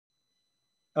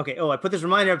Okay. Oh, I put this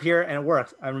reminder up here and it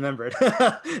worked. I remembered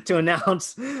to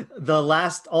announce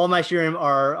all my shiurim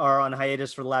are on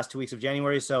hiatus for the last 2 weeks of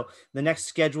January. So the next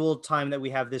scheduled time that we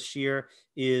have this year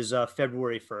is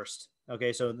February 1st.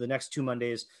 Okay. So the next 2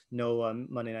 Mondays, no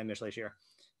Monday Night Mishlei shiur.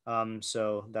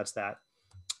 So that's that.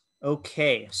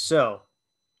 Okay. So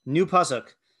new pasuk,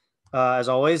 as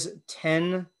always,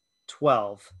 10,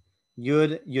 12,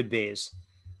 Yud Beis.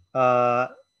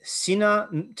 Sina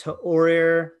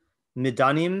Ta'orer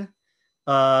Midanim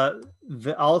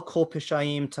Ve'al Kol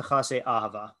Pishayim Tachase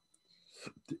Ahava.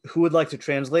 Who would like to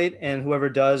translate? And whoever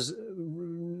does,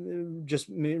 just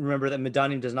remember that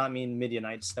Midanim does not mean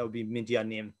Midianites. That would be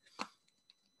Midianim.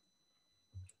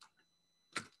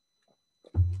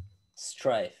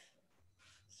 Strife.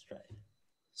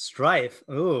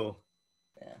 Ooh.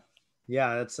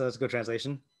 Yeah, that's a good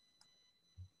translation.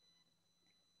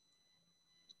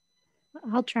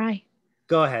 I'll try.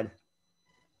 Go ahead.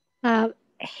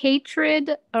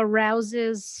 Hatred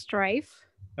arouses strife.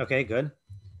 Okay, good.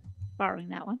 Borrowing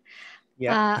that one.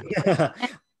 Yeah.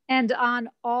 And on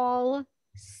all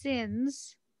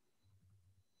sins,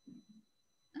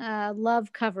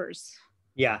 love covers.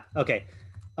 Yeah. Okay.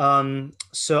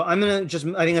 So I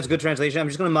think that's a good translation. I'm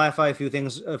just going to modify a few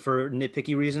things for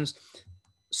nitpicky reasons.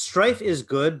 Strife is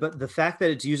good, but the fact that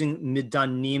it's using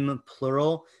midanim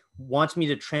plural wants me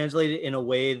to translate it in a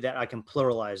way that I can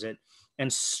pluralize it.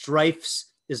 And strifes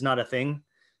is not a thing.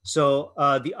 So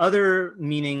the other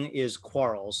meaning is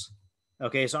quarrels.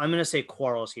 Okay, so I'm going to say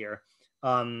quarrels here.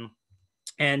 And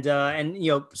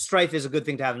strife is a good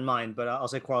thing to have in mind, but I'll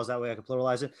say quarrels that way I can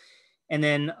pluralize it. And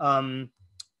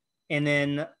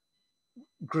then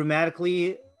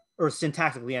grammatically or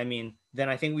syntactically, then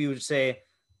I think we would say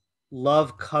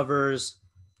love covers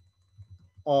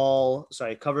all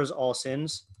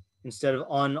sins instead of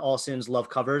on all sins, love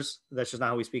covers. That's just not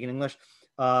how we speak in English.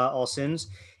 All sins.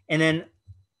 And then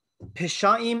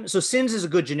peshaim. So sins is a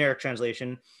good generic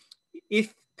translation.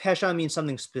 If pesha means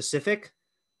something specific,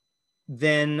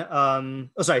 then, let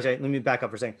me back up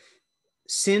for a second.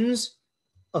 Sins,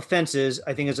 offenses,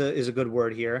 I think is a good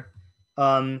word here.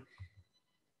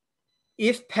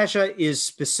 If pesha is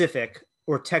specific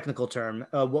or technical term,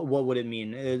 what would it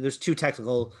mean? There's two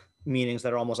technical meanings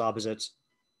that are almost opposites.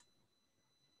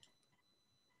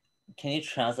 Can you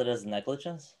translate as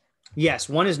negligence? Yes,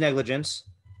 one is negligence.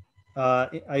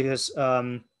 I guess.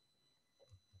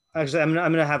 Actually, I'm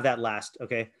gonna have that last.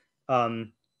 Okay.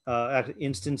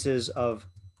 Instances of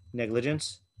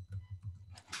negligence.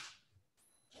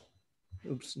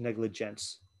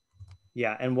 Negligence.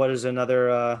 Yeah, and what is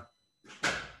another?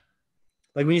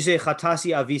 Like when you say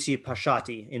chatasi avisi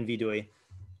pashati in vidui.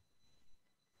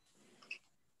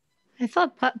 I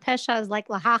thought pesha is like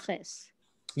lahaches.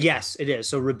 Yes, it is.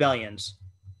 So rebellions.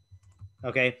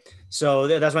 Okay, so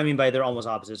that's what I mean by they're almost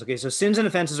opposites. Okay, so sins and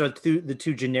offenses are the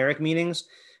two generic meanings,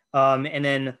 and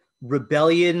then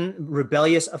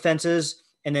rebellious offenses,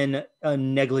 and then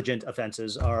negligent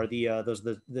offenses are those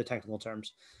are the technical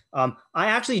terms. I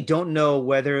actually don't know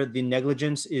whether the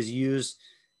negligence is used,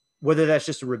 whether that's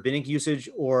just a rabbinic usage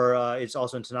or it's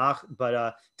also in Tanakh,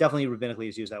 but definitely rabbinically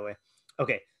is used that way.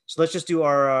 Okay, so let's just do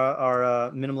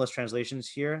our minimalist translations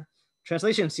here.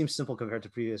 Translation seems simple compared to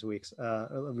previous weeks,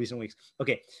 recent weeks.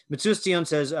 Okay, Mitzus Tzion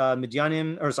says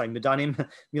Midanim,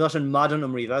 Milashon Madon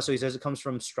Umriva. So he says it comes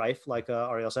from strife, like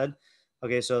Ariel said.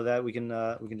 Okay, so that we can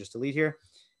just delete here,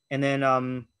 and then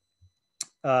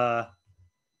I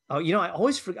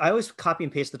always copy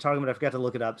and paste the targum, but I forgot to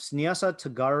look it up. Sniasa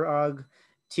Tagarag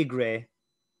Tigre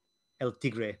El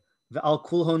Tigre Ve'al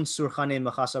Kulhon Surchane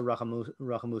Machasa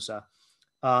Rachamusa.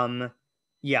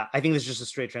 Yeah, I think this is just a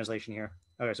straight translation here.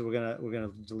 Okay, so we're gonna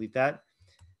delete that.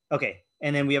 Okay,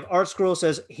 and then we have Art Scroll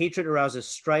says hatred arouses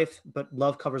strife, but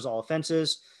love covers all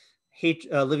offenses.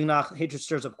 Living Nach, hatred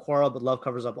stirs up quarrel, but love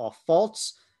covers up all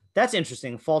faults. That's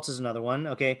interesting. Faults is another one.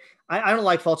 Okay, I don't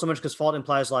like fault so much because fault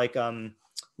implies like a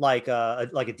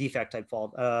defect type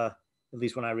fault. At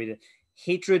least when I read it,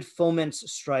 hatred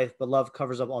foments strife, but love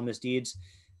covers up all misdeeds.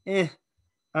 I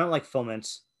don't like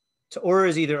foments. To order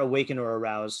is either awaken or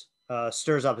arouse.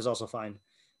 Stirs up is also fine.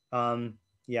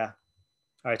 Yeah.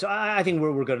 All right. So I think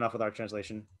we're good enough with our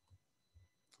translation.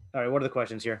 All right. What are the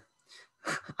questions here?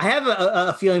 I have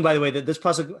a feeling, by the way, that this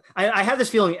pasuk, I have this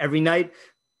feeling every night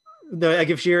that I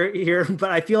give shiur here,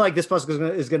 but I feel like this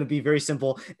pasuk is going to be very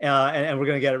simple and we're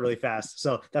going to get it really fast.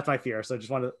 So that's my fear. So I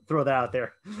just want to throw that out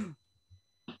there.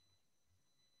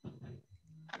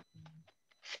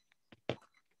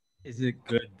 Is it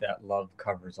good that love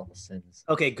covers all sins?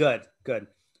 Okay, good.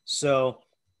 So,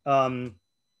 let's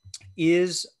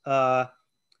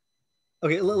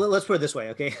put it this way.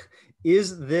 Okay,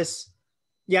 is this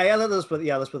Let's put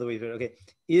the way to it. Okay,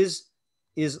 is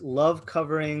love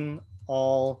covering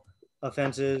all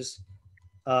offenses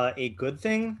a good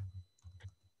thing?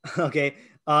 Okay.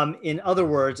 In other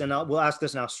words, and we'll ask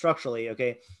this now structurally.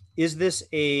 Okay, is this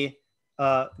a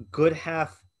good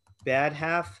half, bad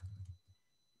half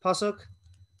pasuk,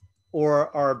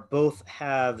 or are both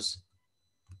halves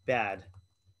bad?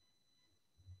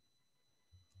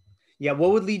 Yeah,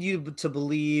 what would lead you to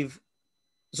believe?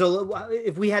 So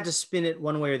if we had to spin it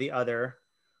one way or the other,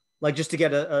 like just to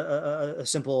get a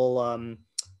simple,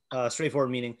 straightforward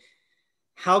meaning,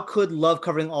 how could love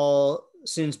covering all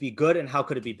sins be good, and how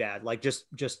could it be bad? Like just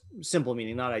simple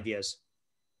meaning, not ideas.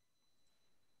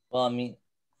 Well, I mean,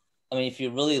 if you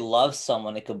really love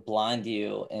someone, it could blind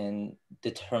you in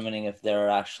determining if they're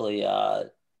actually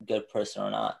a good person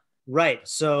or not. Right.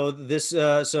 So this,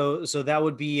 so that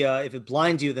would be if it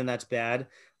blinds you, then that's bad.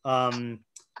 You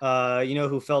know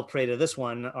who fell prey to this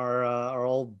one? Our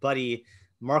old buddy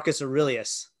Marcus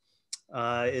Aurelius.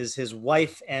 Is his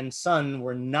wife and son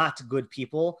were not good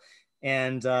people,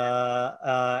 and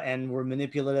were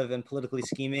manipulative and politically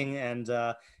scheming, and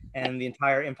the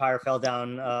entire empire fell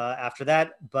down after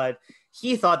that. But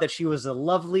he thought that she was a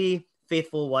lovely,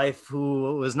 faithful wife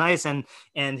who was nice, and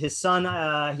his son,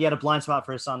 he had a blind spot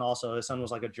for his son also. His son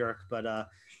was like a jerk, but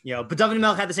but David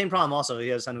Melch had the same problem also. He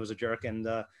had a son who was a jerk, and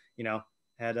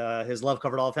had his love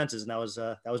covered all offenses, and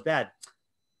that was bad.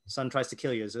 Son tries to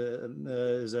kill you is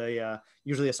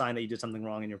usually a sign that you did something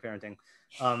wrong in your parenting.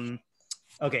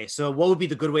 Okay, so what would be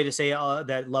the good way to say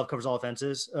that love covers all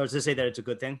offenses, or to say that it's a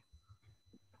good thing?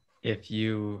 If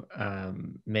you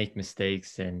make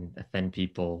mistakes and offend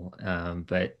people,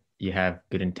 but you have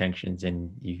good intentions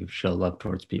and you show love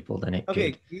towards people, then it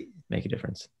could make a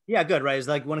difference. Yeah, good, right? It's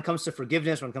like when it comes to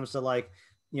forgiveness, when it comes to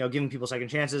giving people second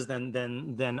chances,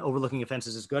 then overlooking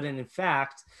offenses is good. And in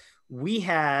fact, we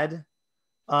had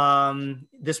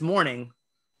this morning,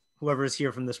 whoever is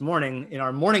here from this morning, in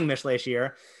our morning Mishlei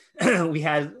shiur, we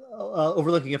had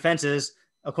overlooking offenses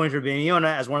according to Rabbi Yonah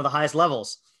as one of the highest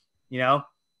levels. So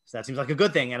that seems like a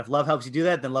good thing. And if love helps you do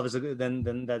that, then love is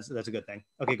then that's a good thing.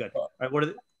 Okay, good. All right, what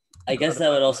are I guess that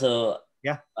would also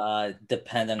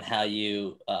depend on how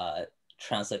you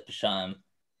translate Pasham.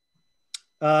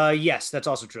 Yes, that's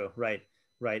also true. Right.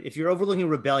 If you're overlooking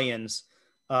rebellions,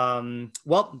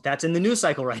 well, that's in the news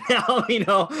cycle right now.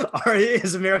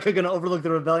 Is America going to overlook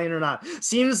the rebellion or not?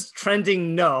 Seems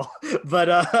trending no, but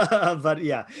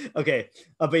yeah, okay.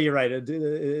 But you're right.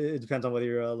 It depends on whether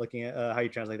you're looking at how you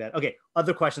translate that. Okay,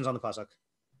 other questions on the pasuk?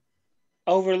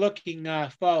 Overlooking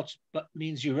faults but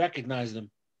means you recognize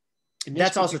them.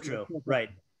 That's also true, right?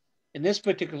 In this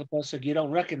particular pasuk, you don't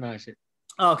recognize it.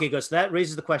 Oh, okay, good. So that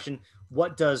raises the question: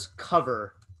 what does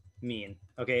cover mean?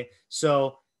 Okay,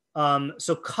 so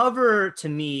cover to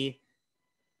me,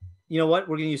 you know what?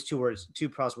 We're going to use two words, two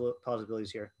possibilities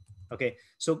here. Okay,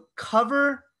 so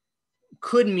cover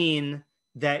could mean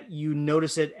that you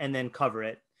notice it and then cover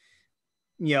it,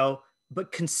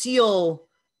 but conceal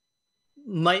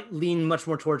might lean much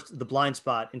more towards the blind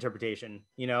spot interpretation.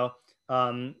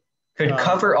 Could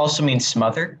cover also mean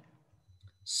smother?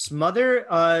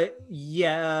 Smother,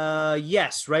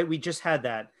 yes, right. We just had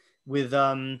that with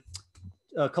a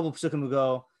couple of pasukim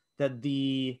ago, that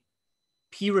the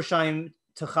pirushaim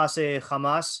techase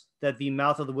Hamas, that the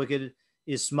mouth of the wicked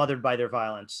is smothered by their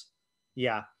violence.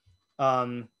 Yeah.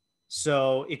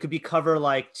 So it could be cover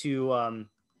like to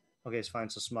okay, it's fine.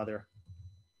 So smother.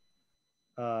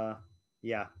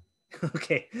 Yeah.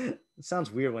 Okay. It sounds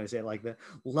weird when I say it like that.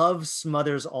 Love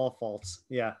smothers all faults.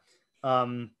 Yeah.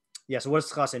 Yeah, so what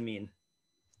does chase mean?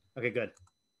 Okay, good.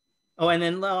 Oh, and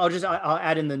then I'll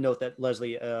add in the note that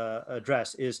Leslie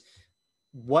addressed is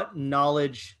what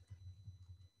knowledge.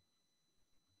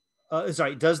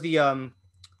 Sorry, does the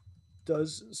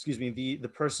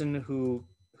person who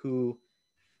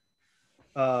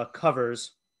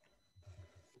covers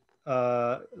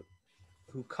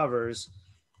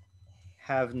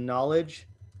have knowledge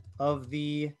of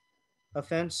the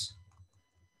offense?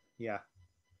 Yeah.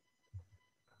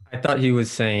 I thought he was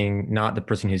saying not the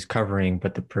person who's covering,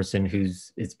 but the person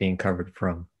it's being covered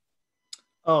from.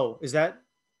 Oh, is that?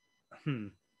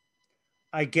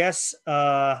 I guess.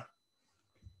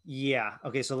 Yeah.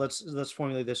 Okay. So let's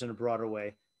formulate this in a broader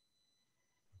way.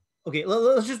 Okay.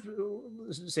 Let's just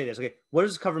say this. Okay. What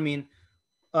does cover mean?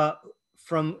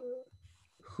 From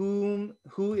whom?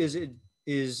 Who is it?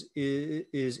 Is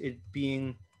it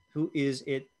being? Who is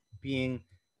it being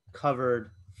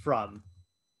covered from?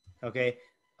 Okay.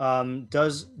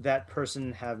 Does that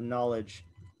person have knowledge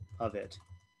of it?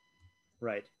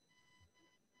 Right.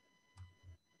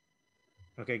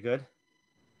 Okay, good.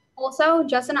 Also,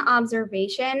 just an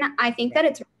observation, I think that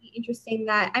it's really interesting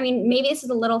that, I mean, maybe this is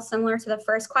a little similar to the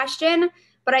first question,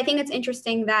 but I think it's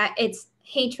interesting that it's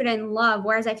hatred and love,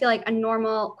 whereas I feel like a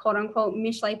normal quote unquote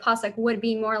mishlei pasuk would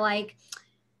be more like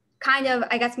kind of,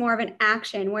 I guess, more of an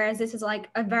action, whereas this is like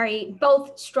a very,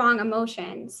 both strong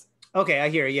emotions. Okay, I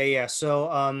hear. Yeah.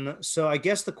 So, so I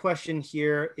guess the question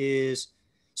here is,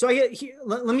 so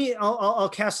let me, I'll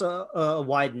cast a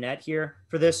wide net here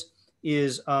for this.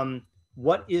 Is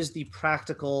what is the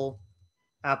practical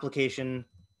application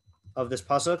of this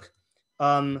pasuk?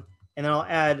 And then I'll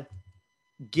add,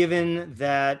 given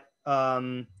that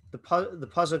the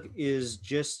pasuk is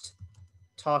just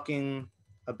talking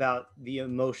about the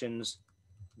emotions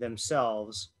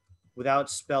themselves without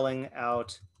spelling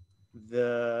out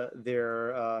their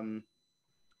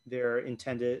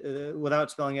intended,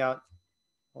 without spelling out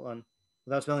the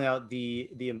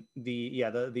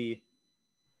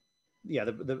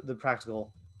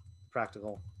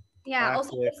practical. Yeah,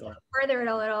 also just to further it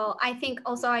a little, I think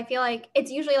also I feel like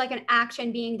it's usually like an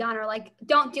action being done, or like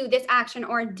don't do this action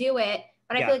or do it,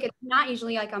 but I feel like it's not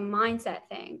usually like a mindset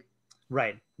thing.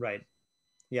 Right.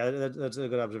 Yeah, that's a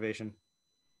good observation.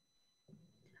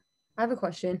 I have a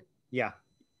question. Yeah.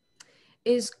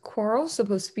 Is quarrel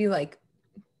supposed to be like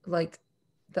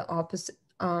the opposite?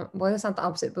 Well, it's not the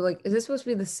opposite, but like, is this supposed to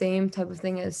be the same type of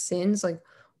thing as sins? Like,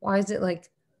 why is it like,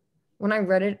 when I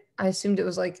read it, I assumed it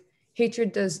was like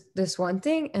hatred does this one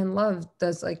thing and love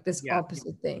does like this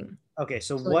opposite thing. Okay,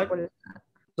 so like, what is that?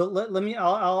 So let me,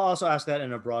 I'll also ask that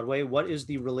in a broad way. What is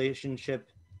the relationship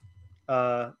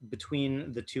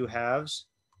between the two halves?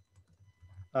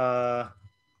 Are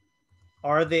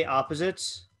they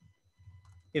opposites?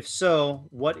 If so,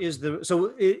 what is the,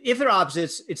 so if they're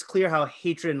opposites, it's clear how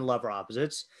hatred and love are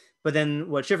opposites. But then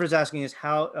what Schiffer is asking is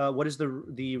how, what is the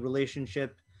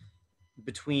relationship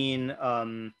between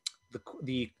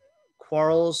the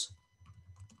quarrels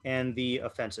and the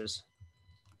offenses?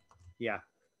 Yeah.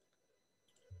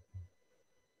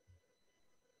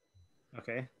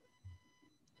 Okay.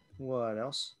 What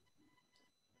else?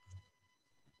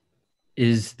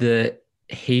 Is the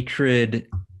hatred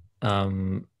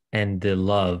and the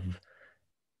love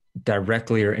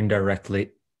directly or indirectly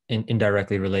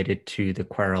related to the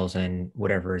quarrels and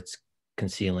whatever it's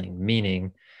concealing?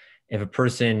 Meaning, if a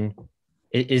person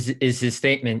is his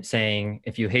statement saying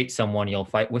if you hate someone you'll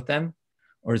fight with them,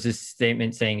 or is this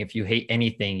statement saying if you hate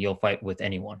anything you'll fight with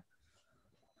anyone?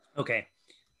 Okay.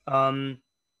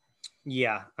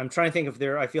 Yeah, I'm trying to think if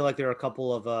I feel like there are a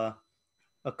couple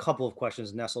of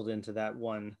questions nestled into that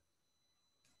one.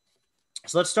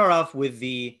 So let's start off with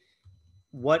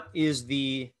what is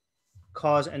the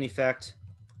cause and effect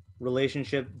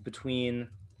relationship between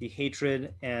the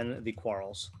hatred and the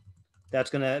quarrels? That's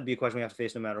going to be a question we have to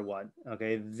face no matter what.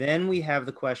 Okay. Then we have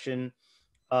the question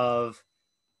of,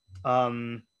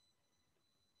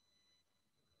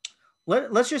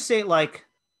 let's just say, like,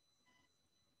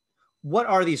 what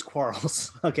are these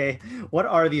quarrels? Okay. What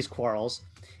are these quarrels?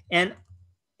 And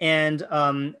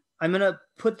I'm going to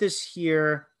put this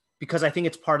here because I think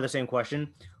it's part of the same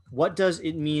question. What does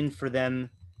it mean for them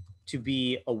to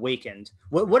be awakened?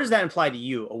 What does that imply to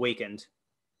you, awakened?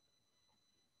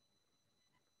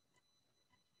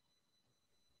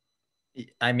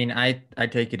 I mean, I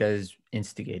take it as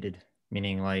instigated,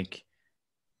 meaning like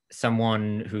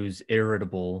someone who's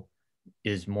irritable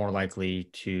is more likely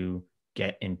to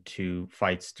get into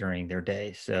fights during their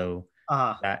day. So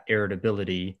that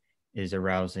irritability is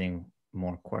arousing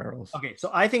more quarrels. Okay, so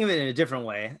I think of it in a different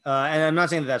way. And I'm not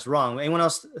saying that that's wrong. Anyone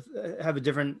else have a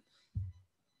different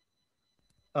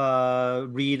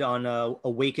read on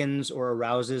awakens or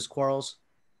arouses quarrels?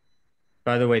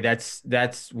 By the way,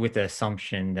 that's with the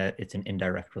assumption that it's an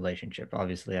indirect relationship.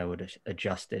 Obviously, I would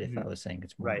adjust it if I was saying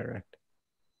it's more direct.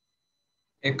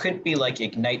 It could be like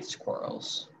ignites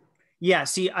quarrels. Yeah,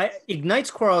 see, ignites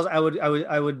quarrels. I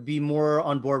would be more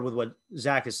on board with what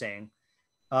Zach is saying,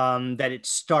 that it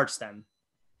starts them.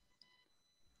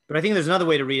 But I think there's another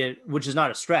way to read it, which is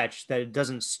not a stretch, that it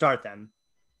doesn't start them.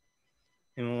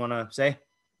 Anyone want to say?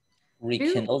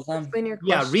 Rekindles them?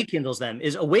 Yeah, rekindles them.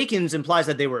 Is awakens implies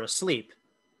that they were asleep,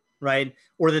 right?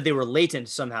 Or that they were latent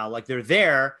somehow, like they're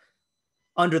there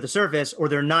under the surface, or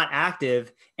they're not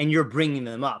active, and you're bringing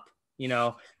them up. You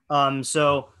know,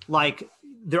 so like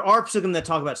there are psukim that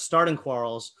talk about starting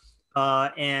quarrels,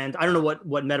 and I don't know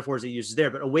what metaphors it uses there,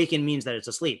 but awaken means that it's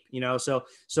asleep. You know, so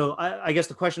I guess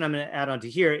the question I'm going to add on to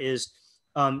here is,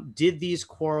 did these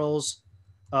quarrels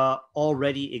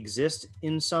already exist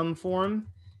in some form?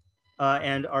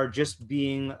 And are just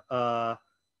being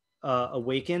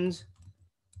awakened,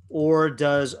 or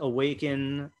does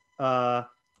awakened by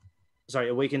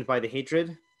the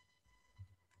hatred,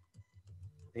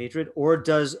 hatred, or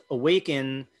does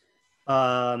awaken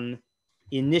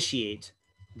initiate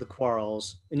the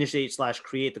quarrels,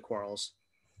 initiate/create the quarrels?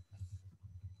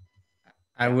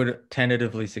 I would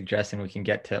tentatively suggest, and we can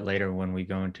get to it later when we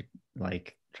go into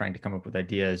like trying to come up with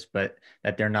ideas, but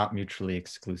that they're not mutually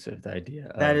exclusive. The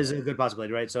idea that is a good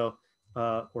possibility, right? So,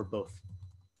 or both.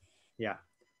 Yeah.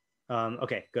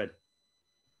 Okay, good.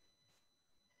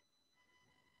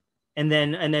 And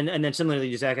then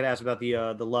similarly, Zach had asked about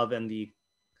the love and the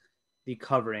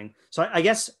covering. So I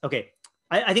guess, okay,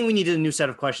 I think we needed a new set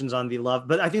of questions on the love,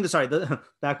 but I think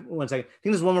back 1 second. I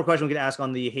think there's one more question we could ask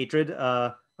on the hatred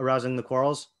arousing the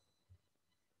quarrels.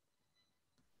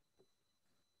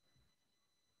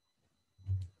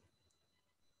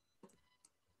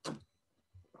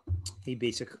 A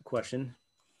basic question.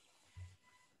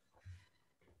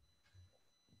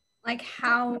 Like,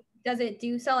 how does it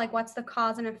do so? Like, what's the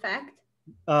cause and effect?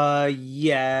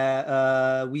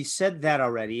 Yeah, we said that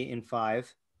already in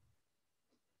 5.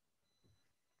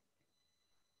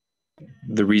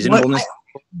 The reasonableness.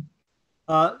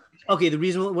 Okay, the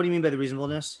reasonable. What do you mean by the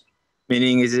reasonableness?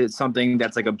 Meaning, is it something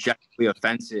that's like objectively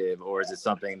offensive, or is it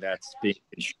something that's being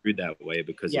construed that way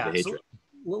because of the hatred? So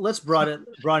let's broaden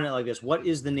it like this. What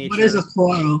is the nature? What is a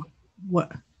quarrel?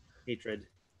 What? Hatred,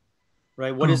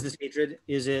 right? What is this hatred?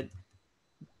 Is it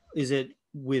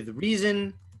with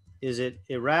reason? Is it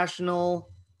irrational?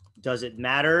 Does it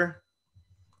matter?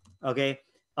 Okay.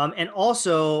 And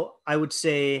also, I would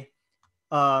say,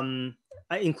 I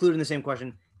include in the same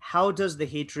question, how does the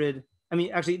hatred, I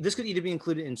mean, actually, this could either be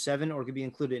included in 7 or it could be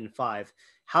included in 5.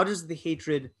 How does the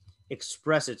hatred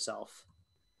express itself?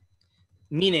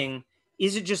 Meaning,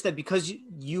 is it just that because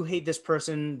you hate this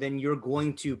person, then you're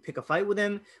going to pick a fight with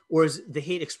him? Or is the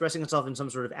hate expressing itself in some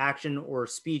sort of action or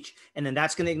speech, and then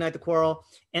that's going to ignite the quarrel?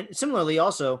 And similarly,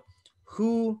 also,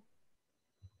 who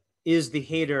is the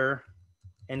hater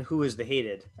and who is the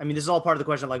hated? I mean, this is all part of the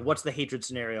question, like, what's the hatred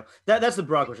scenario? That's the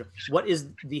broad question. What is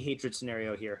the hatred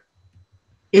scenario here?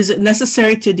 Is it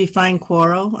necessary to define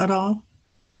quarrel at all?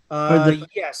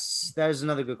 Yes, that is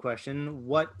another good question.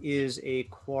 What is a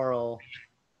quarrel?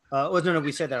 No,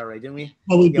 we said that already, didn't we?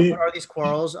 Oh, we did. What are these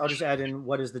quarrels? I'll just add in,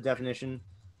 what is the definition?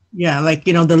 Yeah, like,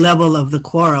 the level of the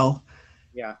quarrel.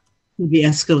 Yeah. Will be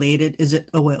escalated. Is it?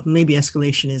 Oh, well, maybe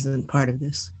escalation isn't part of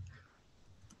this.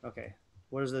 Okay.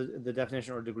 What is the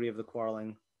definition or degree of the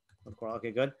quarreling?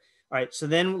 Okay, good. All right. So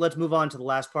then let's move on to the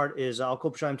last part. Is al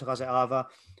kol psha'im tachase ahava.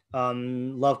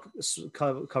 Love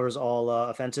covers all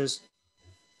offenses.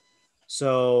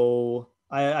 So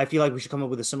I feel like we should come up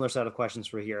with a similar set of questions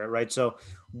for here, right? So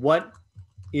what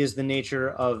is the nature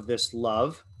of this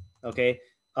love? Okay.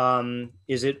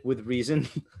 Is it with reason?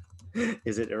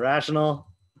 Is it irrational?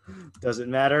 Does it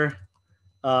matter?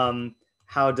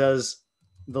 How does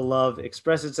the love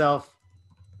express itself?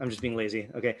 I'm just being lazy.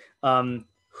 Okay.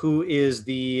 Who is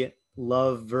the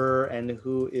lover and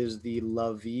who is the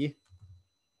lovey?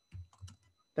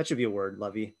 That should be a word,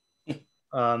 lovey.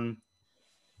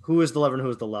 Who is the lover and who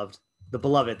is the loved? The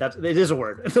beloved. It is a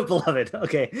word. The beloved.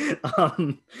 Okay.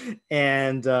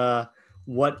 And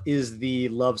what is the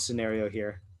love scenario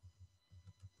here?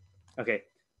 Okay.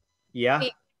 Yeah.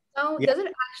 Okay. So does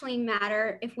it actually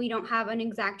matter if we don't have an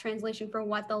exact translation for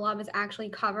what the love is actually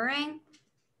covering?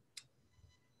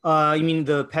 You mean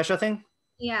the pesha thing?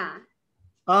 Yeah.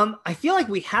 I feel like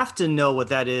we have to know what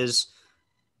that is.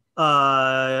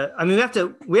 I mean,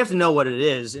 we have to know what it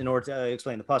is in order to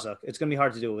explain the pasuk. It's going to be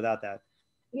hard to do it without that.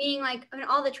 Meaning, like, in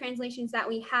all the translations that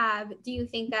we have, do you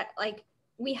think that, like,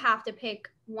 we have to pick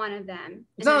one of them?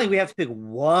 It's not like we have to pick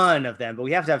one of them, but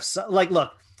we have to have some, like,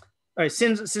 look. All right,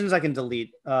 sins I can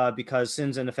delete because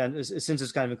sins and offenses, since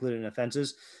it's kind of included in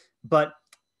offenses. But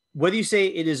whether you say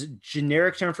it is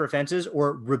generic term for offenses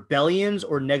or rebellions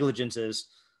or negligences,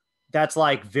 that's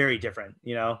like very different,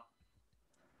 you know?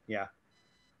 Yeah.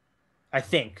 I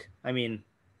think. I mean,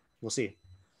 we'll see.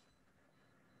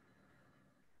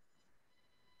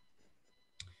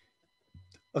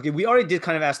 Okay, we already did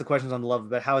kind of ask the questions on the love,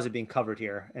 but how is it being covered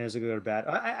here, and is it good or bad?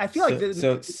 I feel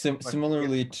like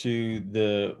similarly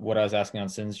to what I was asking on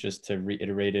sins, just to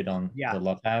reiterate it on the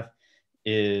love half,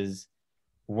 is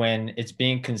when it's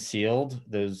being concealed,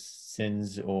 those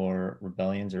sins or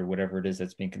rebellions or whatever it is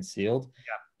that's being concealed,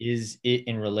 is it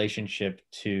in relationship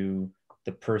to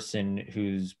the person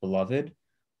who's beloved,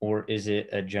 or is it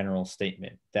a general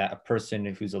statement that a person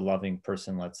who's a loving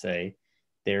person, let's say,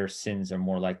 their sins are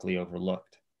more likely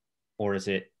overlooked? Or is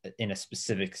it in a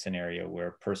specific scenario where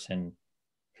a person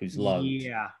who's loved?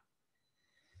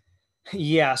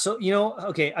 Yeah. So,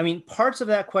 okay. I mean, parts of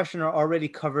that question are already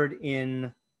covered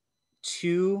in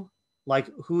 2,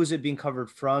 like who is it being covered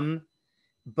from?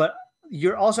 But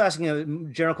you're also asking a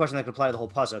general question that could apply to the whole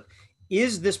pasuk.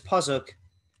 Is this pasuk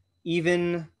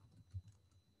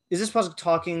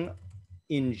talking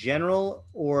in general,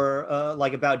 or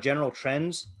like about general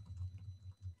trends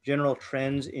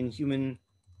in human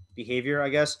behavior, I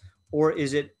guess, or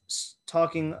is it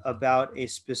talking about a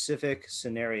specific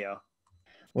scenario?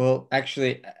 Well,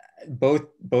 actually,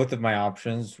 both of my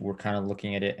options were kind of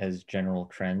looking at it as general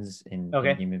trends in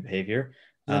human behavior.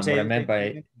 What I meant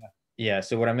by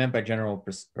so what I meant by general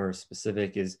or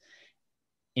specific is,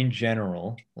 in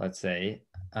general, let's say,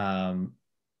 hold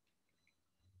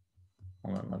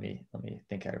on, let me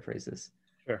think how to phrase this.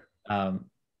 Sure.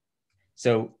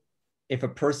 So if a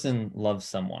person loves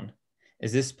someone,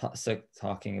 is this pasuk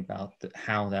talking about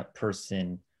how that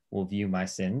person will view my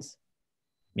sins?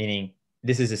 Meaning,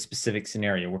 this is a specific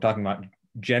scenario. We're talking about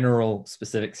general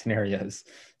specific scenarios.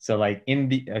 So like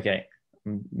maybe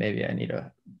I need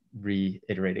to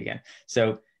reiterate again.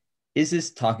 So is this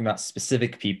talking about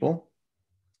specific people?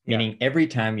 Meaning every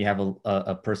time you have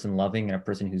a person loving and a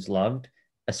person who's loved,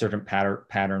 a certain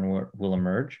pattern will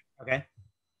emerge. Okay.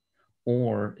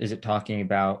 Or is it talking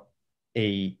about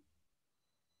the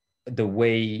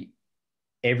way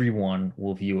everyone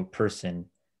will view a person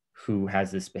who has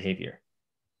this behavior?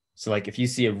 So like if you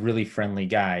see a really friendly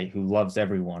guy who loves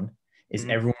everyone, is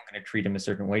everyone going to treat him a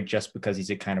certain way just because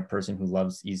he's a kind of person who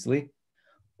loves easily?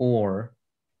 Or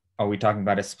are we talking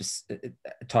about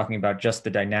talking about just the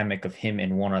dynamic of him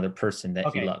and one other person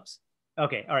that he loves?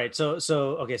 Okay. All right. So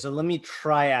let me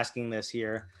try asking this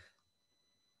here.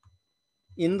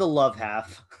 In the love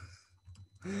half,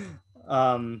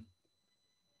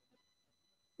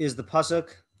 is the pasuk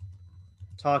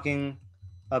talking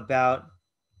about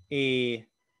a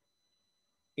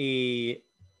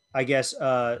I guess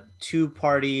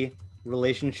two-party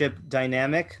relationship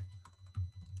dynamic,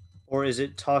 or is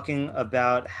it talking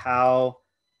about how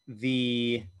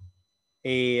a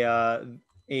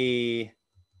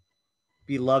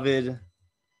beloved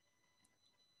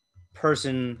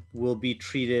person will be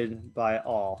treated by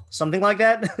all? Something like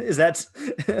that? Is that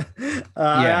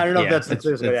I don't know if that's the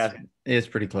clearest way to ask it. It's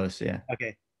pretty close, yeah.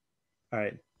 Okay. All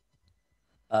right.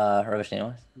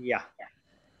 Yeah.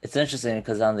 It's interesting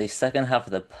because on the second half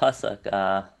of the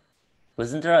pasuk,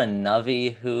 wasn't there a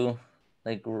Navi who,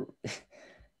 like,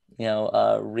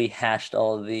 rehashed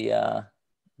all the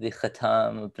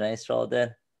Chatam of Bnei Israel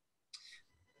did?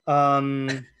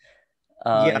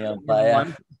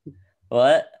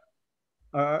 What?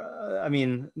 I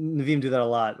mean, Navim do that a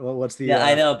lot. What's the? Yeah,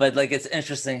 I know, but like, it's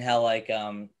interesting how like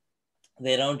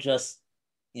they don't just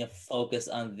focus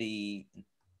on the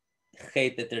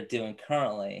hate that they're doing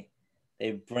currently.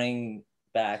 They bring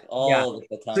back all the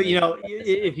Chatam. So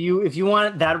if you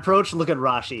want that approach, look at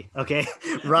Rashi. Okay,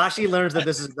 Rashi learns that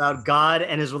this is about God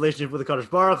and his relationship with the Kadosh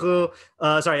Baruch Hu.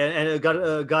 And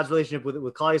God's relationship with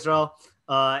Klal Yisrael,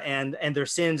 and their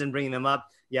sins and bringing them up.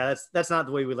 Yeah, that's not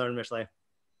the way we learn Mishlei.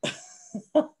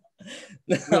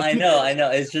 I know.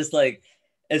 It's just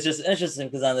interesting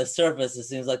because on the surface, it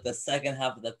seems like the second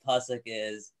half of the pasuk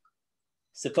is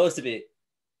supposed to be,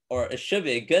 or it should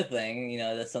be, a good thing.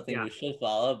 That's something we should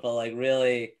follow. But like,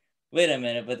 really, wait a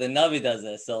minute. But the Navi does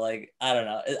this, so like, I don't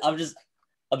know. I'm just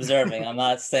observing. I'm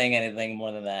not saying anything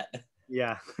more than that.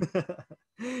 Yeah.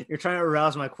 You're trying to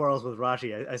arouse my quarrels with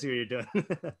Rashi. I see what you're doing.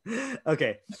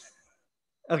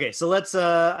 Okay, so let's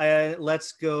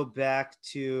go back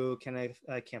to,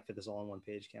 I can't fit this all on one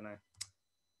page, can I?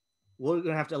 We're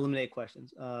gonna have to eliminate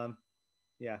questions.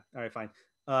 Yeah, all right, fine.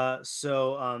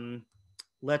 So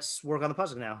let's work on the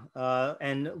pasuk now,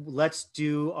 and let's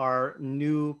do our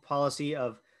new policy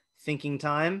of thinking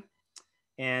time,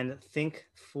 and think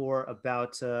for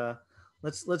about.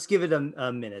 Let's give it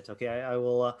a minute, okay? I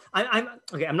will. I'm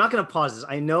okay. I'm not gonna pause this.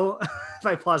 I know if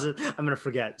I pause it, I'm gonna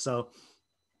forget. So.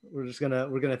 We're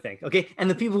gonna think, okay? And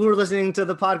the people who are listening to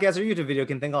the podcast or YouTube video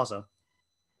can think also.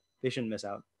 They shouldn't miss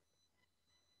out.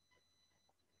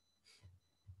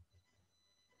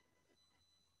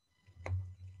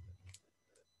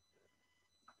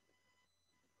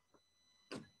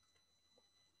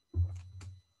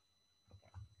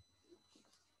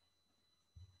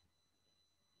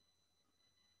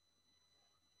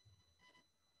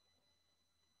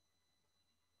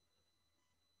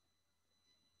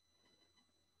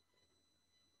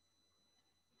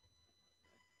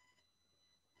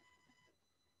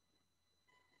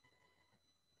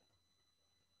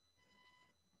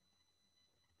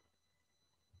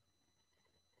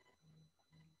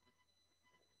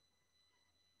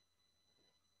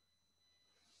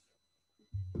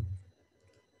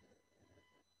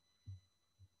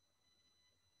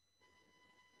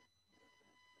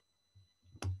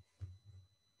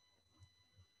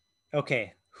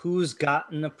 Okay, who's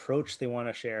got an approach they want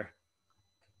to share?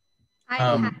 I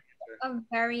have a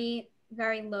very,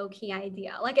 very low-key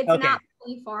idea. Like, it's not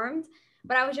fully formed,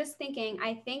 but I was just thinking,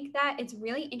 I think that it's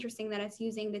really interesting that it's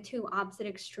using the two opposite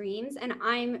extremes, and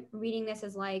I'm reading this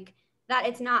as like that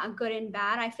it's not a good and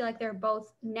bad. I feel like they're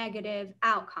both negative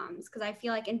outcomes, because I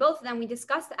feel like in both of them we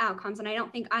discussed the outcomes, and I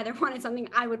don't think either one is something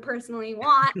I would personally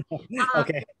want.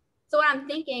 Okay. So what I'm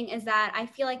thinking is that I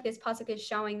feel like this pasuk is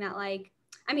showing that, like,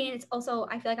 I mean, it's also,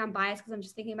 I feel like I'm biased because I'm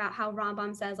just thinking about how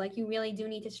Rambam says, like, you really do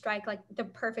need to strike like the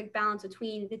perfect balance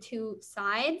between the two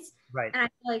sides. Right. And I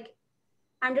feel like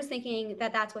I'm just thinking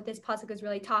that that's what this pasuk is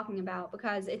really talking about,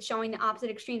 because it's showing the opposite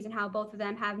extremes and how both of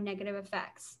them have negative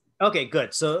effects. Okay,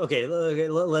 good. So, okay,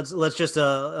 let's just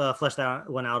flesh that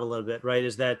one out a little bit, right?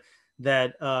 Is that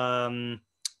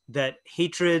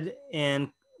hatred and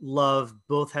love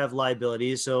both have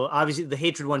liabilities. So obviously the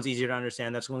hatred one's easier to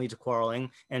understand. That's going to lead to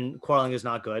quarreling, and quarreling is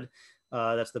not good.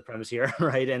 That's the premise here,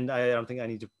 right? And I don't think I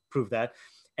need to prove that.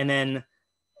 And then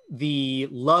the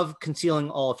love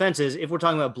concealing all offenses, if we're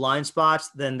talking about blind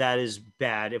spots, then that is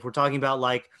bad. If we're talking about,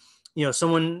 like,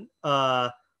 someone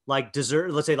like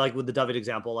let's say, like with the David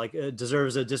example, like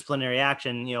deserves a disciplinary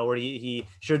action, where he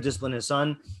should discipline his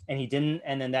son and he didn't,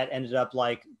 and then that ended up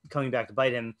like coming back to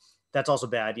bite him. That's also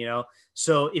bad,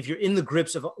 So if you're in the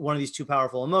grips of one of these two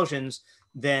powerful emotions,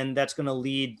 then that's going to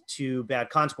lead to bad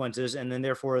consequences. And then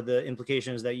therefore the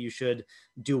implication is that you should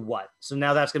do what? So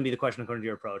now that's going to be the question according to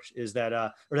your approach, is that,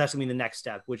 or that's going to be the next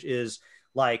step, which is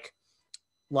like,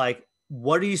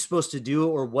 what are you supposed to do,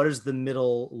 or what does the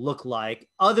middle look like,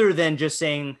 other than just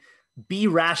saying, be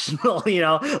rational,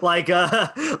 like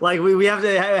we have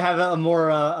to have a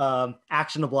more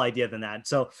actionable idea than that.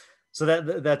 So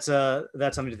that's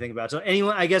something to think about. So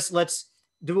anyone, I guess let's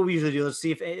do what we usually do. Let's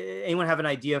see if anyone have an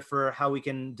idea for how we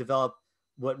can develop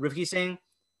what Rivki's saying.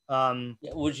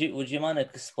 Would you mind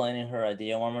explaining her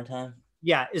idea one more time?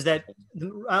 Yeah, is that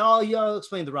I'll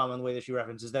explain the Ram in the way that she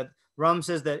references that. Ram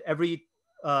says that every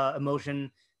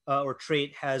emotion or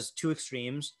trait has two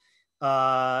extremes,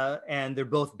 and they're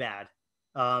both bad,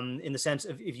 in the sense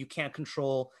of if you can't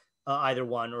control either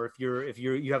one, or if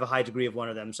you have a high degree of one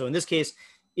of them. So in this case,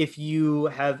 if you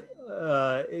have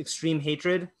extreme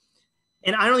hatred,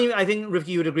 and I think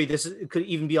Rivki would agree, this could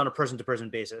even be on a person-to-person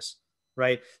basis,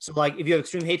 right? So like if you have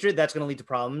extreme hatred, that's going to lead to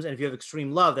problems, and if you have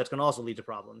extreme love, that's going to also lead to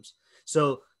problems.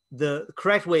 So the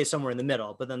correct way is somewhere in the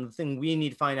middle, but then the thing we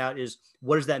need to find out is,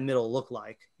 what does that middle look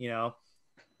like?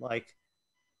 Like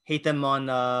hate them on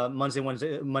Monday,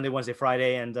 Wednesday,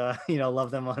 Friday, and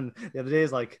love them on the other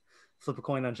days, like flip a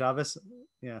coin on Shabbos.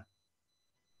 Yeah.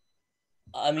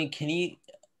 I mean, can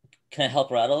I help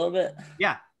her out a little bit?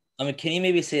 Yeah. I mean, can you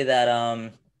maybe say that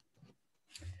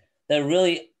that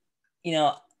really,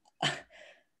 I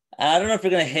don't know if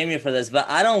you're gonna hate me for this, but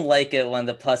I don't like it when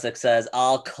the pasuk says,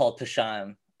 "I'll call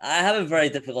Pasham." I have a very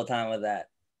difficult time with that.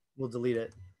 We'll delete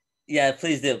it. Yeah,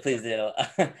 please do.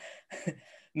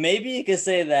 Maybe you could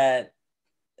say that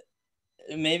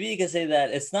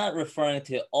it's not referring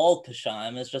to all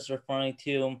Pasham. It's just referring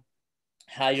to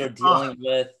how you're dealing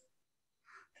with.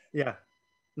 Yeah.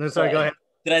 No, sorry. Go ahead.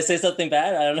 Did I say something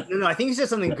bad? I don't know. No, I think you said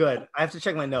something good. I have to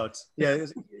check my notes. Yeah,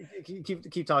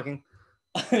 keep talking.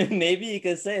 Maybe you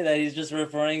could say that he's just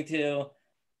referring to,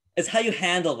 it's how you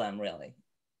handle them, really.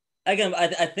 Again,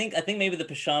 I think maybe the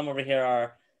Pasham over here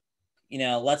are,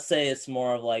 let's say it's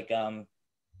more of like, I don't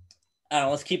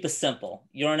know, let's keep it simple.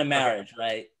 You're in a marriage,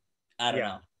 right? I don't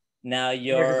know. Now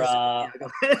you're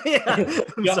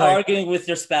you're arguing with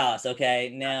your spouse,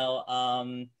 okay? Now,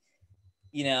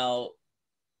 the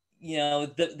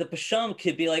Pasham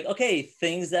could be like, okay,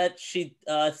 things that he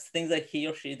or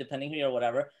she, depending who you are,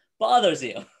 whatever, bothers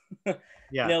you.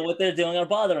 Yeah. What they're doing are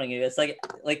bothering you. It's like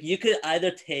you could either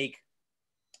take,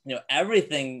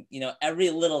 everything, every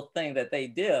little thing that they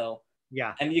do,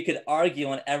 yeah, and you could argue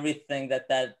on everything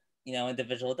that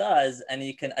individual does, and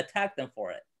you can attack them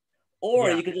for it, or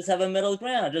you could just have a middle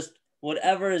ground, just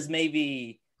whatever is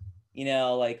maybe,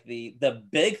 like the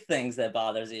big things that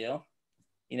bothers you.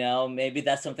 Maybe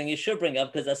that's something you should bring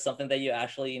up because that's something that you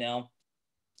actually,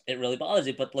 it really bothers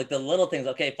you. But like the little things,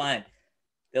 okay, fine.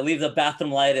 They leave the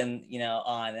bathroom light and,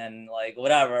 on and like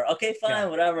whatever. Okay, fine,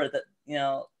 whatever. That,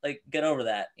 like get over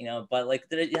that, But like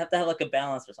you have to have like a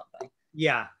balance or something.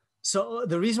 Yeah. So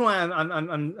the reason why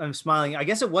I'm smiling, I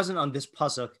guess it wasn't on this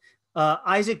pasuk.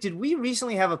 Isaac, did we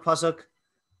recently have a pasuk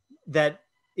that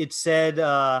it said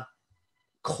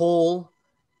coal?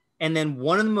 And then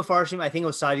one of the Mefarshim, I think it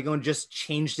was Sadigon, just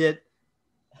changed it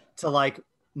to like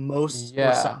most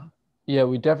or some. Yeah,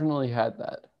 we definitely had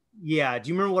that. Yeah. Do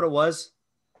you remember what it was?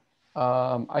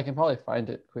 I can probably find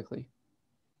it quickly.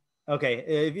 Okay,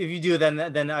 if you do,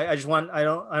 then I just want I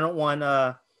don't want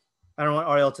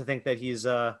Ariel to think that he's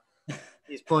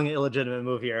pulling an illegitimate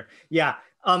move here. Yeah.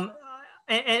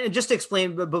 And just to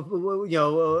explain, but you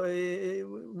know,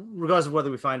 regardless of whether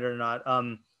we find it or not,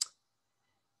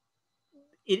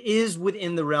 it is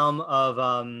within the realm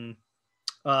of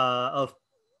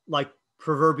like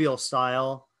proverbial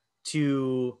style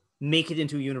to make it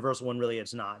into a universal when really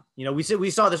it's not. You know, we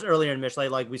saw this earlier in Mishlei,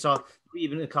 like we saw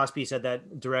even Cosby said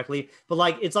that directly, but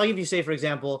like it's like if you say, for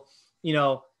example, you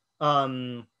know,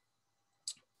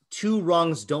 two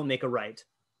wrongs don't make a right,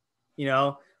 you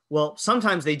know. Well,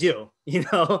 sometimes they do, you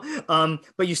know,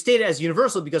 but you state it as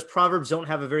universal because Proverbs don't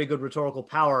have a very good rhetorical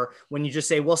power when you just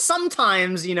say, well,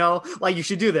 sometimes, you know, like you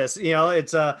should do this, you know,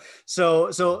 it's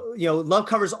so, you know, love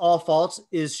covers all faults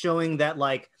is showing that,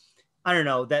 like, I don't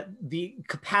know, that the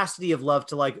capacity of love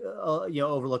to like, you know,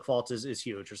 overlook faults is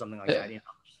huge or something like that, you know?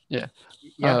 Yeah.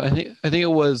 Yeah. I think it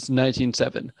was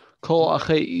 1907. Kol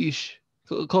achei ish,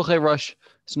 kol achei rush,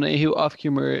 snehu afki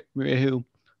mirehu,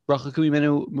 brachaku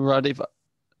imenu muradev.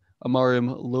 Amarim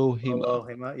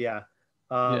Lohima. Yeah.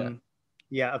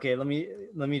 Yeah. Okay. Let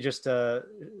me just.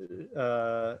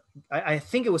 I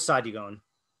think it was Sadigon.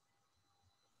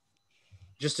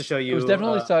 Just to show you. It was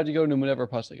definitely Sadigon in whatever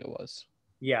pasuk it was.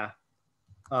 Yeah.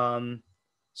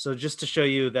 So just to show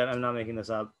you that I'm not making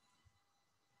this up.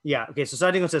 Yeah. Okay. So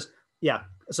Sadigon says, yeah.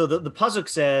 So the pasuk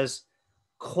says,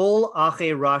 Kol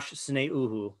ache rash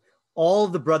sneuhu. All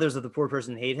the brothers of the poor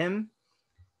person hate him.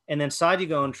 And then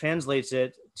Sadigon translates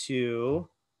it to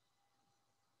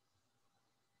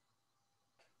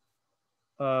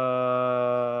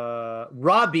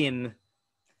Rabin.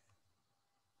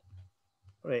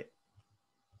 Wait,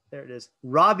 there it is.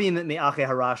 Rabin me'ache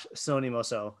harash soni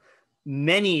moso.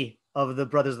 Many of the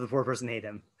brothers of the poor person hate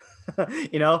him.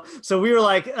 You know, so we were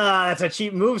like, that's a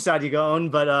cheap move, Sadigon,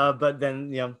 but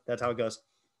then, you know, that's how it goes.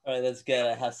 All right, that's good.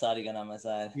 I have Sadigan on my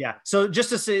side. Yeah. So just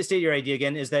to state your idea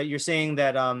again, is that you're saying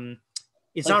that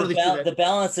it's like not really true that... the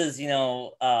balance is, you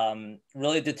know,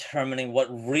 really determining what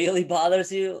really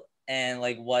bothers you and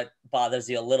like what bothers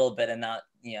you a little bit and not,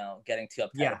 you know, getting too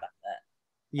uptight about that.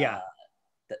 Yeah.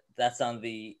 That's on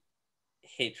the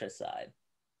hatred side.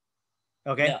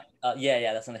 Okay. No,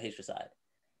 yeah, that's on the hatred side.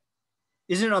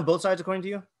 Isn't it on both sides according to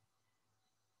you?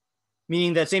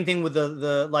 Meaning that same thing with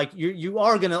the like you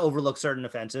are going to overlook certain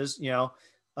offenses, you know.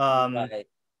 Right.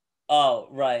 Oh,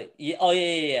 right. Yeah. Oh,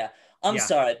 yeah. I'm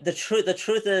sorry. The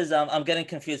truth is I'm getting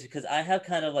confused because I have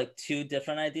kind of like two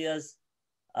different ideas,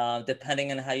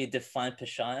 depending on how you define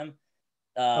Peshayim.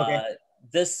 Okay.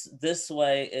 This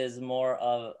way is more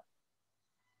of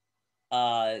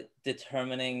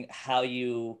determining how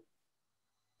you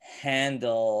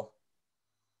handle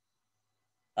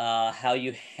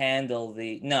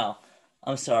the no.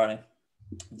 I'm sorry.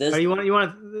 This you want to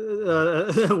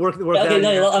work okay,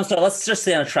 no, I'm sorry. Let's just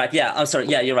stay on track. Yeah, I'm sorry.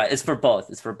 Yeah, you're right. It's for both.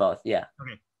 Yeah.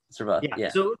 Okay. It's for both. Yeah.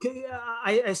 So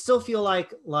I still feel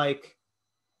like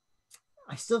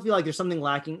there's something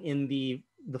lacking in the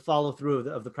follow through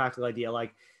of the practical idea.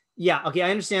 Like, yeah, okay, I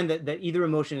understand that either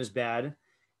emotion is bad,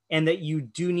 and that you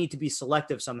do need to be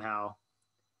selective somehow.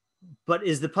 But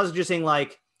is the pasuk just saying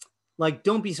like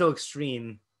don't be so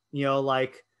extreme? You know,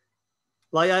 like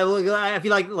I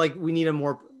feel like we need a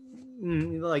more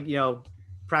like, you know,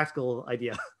 practical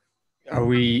idea. Are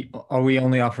we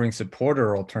only offering support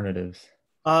or alternatives?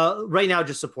 Right now,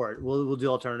 just support. We'll do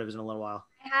alternatives in a little while.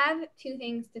 I have two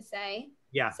things to say.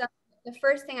 Yeah. So the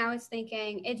first thing I was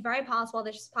thinking, it's very possible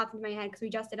this just popped into my head because we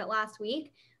just did it last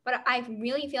week, but I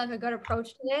really feel like a good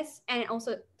approach to this, and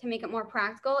also to make it more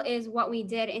practical, is what we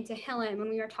did in Tehillim when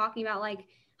we were talking about like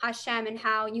Hashem and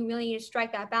how you really need to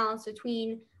strike that balance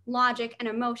between logic and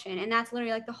emotion. And that's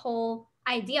literally like the whole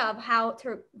idea of how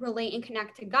to relate and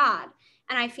connect to God.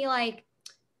 And I feel like,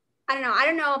 I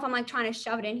don't know if I'm like trying to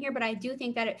shove it in here, but I do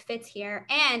think that it fits here.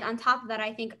 And on top of that,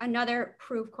 I think another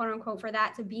proof, quote unquote, for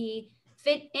that to be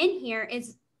fit in here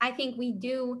is I think we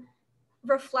do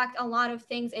reflect a lot of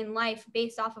things in life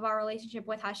based off of our relationship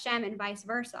with Hashem and vice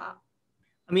versa.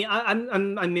 I mean,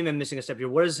 I'm missing a step here.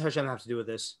 What does Hashem have to do with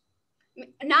this?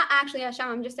 Not actually Hashem.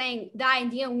 I'm just saying the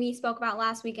idea we spoke about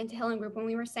last week in Tehillim group when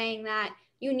we were saying that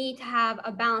you need to have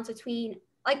a balance between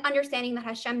like understanding that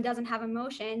Hashem doesn't have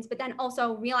emotions, but then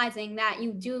also realizing that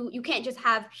you can't just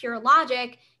have pure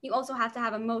logic. You also have to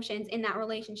have emotions in that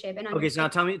relationship. And okay, so now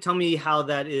tell me how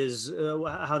that is,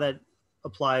 how that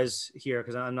applies here,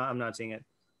 because I'm not seeing it.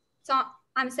 So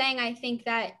I'm saying I think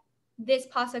that this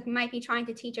pasuk might be trying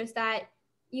to teach us that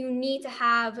you need to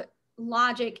have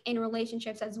logic in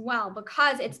relationships as well,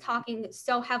 because it's talking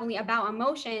so heavily about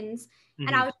emotions. Mm-hmm.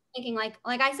 And I was thinking like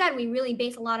I said, we really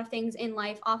base a lot of things in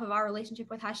life off of our relationship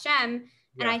with Hashem.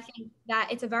 And I think that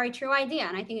it's a very true idea,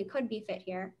 and I think it could be fit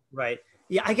here. Right.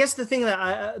 Yeah. I guess the thing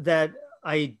that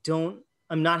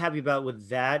I'm not happy about with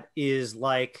that is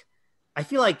like, I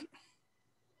feel like,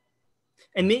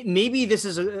 and maybe this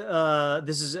is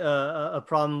a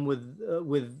problem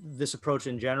with this approach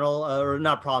in general, or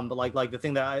not problem, but like the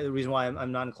thing the reason why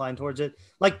I'm not inclined towards it.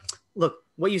 Like, look,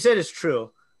 what you said is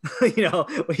true. You know,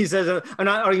 what he says, I'm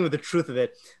not arguing with the truth of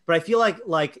it, but I feel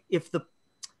like if the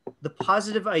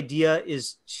positive idea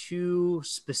is too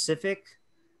specific,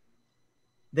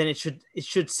 then it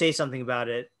should say something about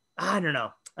it. I don't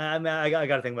know. I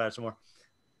got to think about it some more.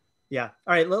 Yeah.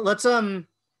 All right.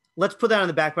 Let's put that on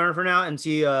the back burner for now and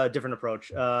see a different approach.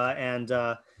 And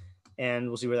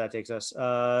we'll see where that takes us.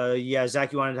 Yeah,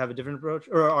 Zach, you wanted to have a different approach,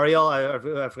 or Ariel?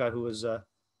 I forgot who was.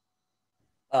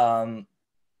 I'll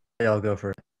go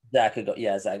first. Zach could go.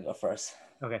 Yeah, Zach go first.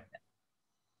 Okay.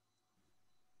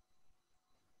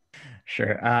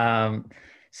 Sure.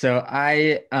 So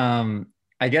I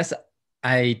guess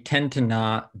I tend to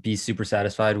not be super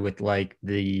satisfied with like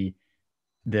the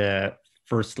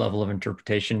first level of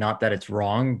interpretation. Not that it's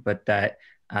wrong, but that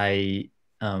I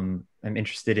am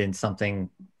interested in something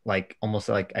like almost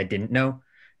like I didn't know.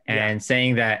 And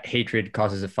saying that hatred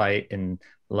causes a fight and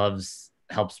love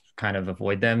helps kind of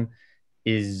avoid them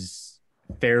is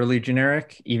fairly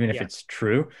generic, even if it's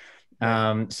true. So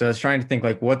I was trying to think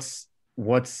like what's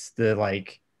the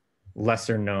like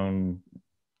lesser known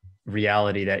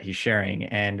reality that he's sharing.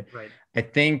 And I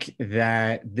think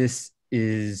that this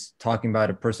is talking about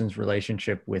a person's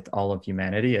relationship with all of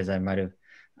humanity, as I might have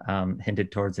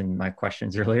hinted towards in my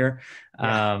questions earlier.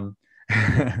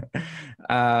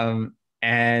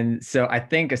 And so I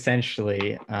think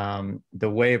essentially the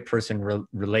way a person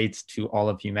relates to all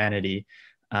of humanity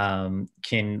can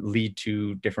lead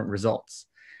to different results.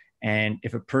 And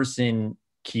if a person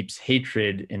keeps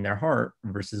hatred in their heart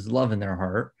versus love in their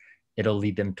heart, it'll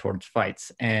lead them towards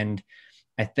fights. And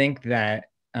I think that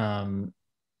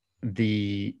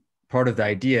the part of the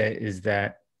idea is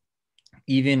that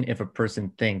even if a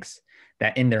person thinks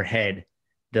that in their head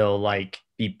they'll like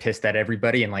be pissed at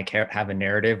everybody and like have a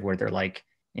narrative where they're like,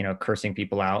 you know, cursing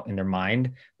people out in their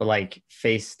mind, but like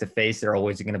face to face they're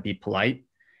always going to be polite.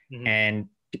 And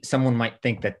someone might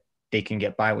think that they can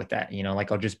get by with that, you know,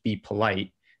 like I'll just be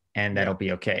polite and that'll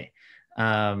be okay.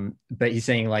 But he's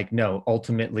saying like, no,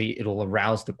 ultimately it'll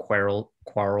arouse the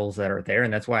quarrels that are there.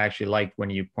 And that's why I actually liked when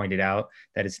you pointed out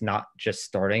that it's not just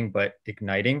starting, but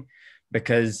igniting,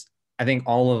 because I think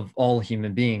all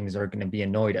human beings are going to be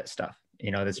annoyed at stuff. You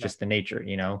know, that's just the nature,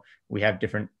 you know, we have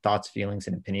different thoughts, feelings,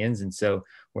 and opinions. And so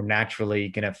we're naturally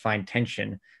going to find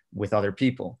tension with other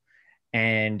people.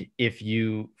 And if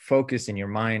you focus in your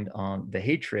mind on the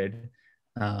hatred,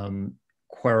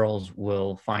 quarrels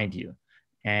will find you.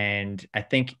 And I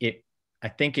think it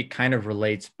kind of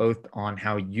relates both on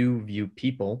how you view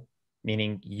people,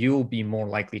 meaning you'll be more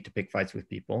likely to pick fights with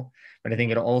people, but I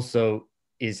think it also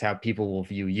is how people will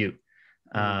view you,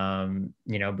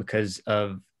 you know, because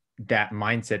of that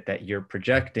mindset that you're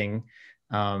projecting.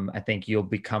 I think you'll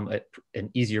become an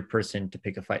easier person to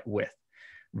pick a fight with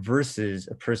versus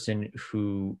a person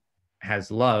who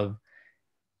has love.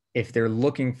 If they're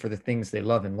looking for the things they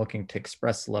love and looking to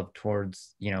express love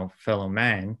towards, you know, fellow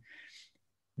man,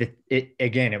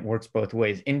 it works both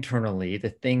ways. Internally,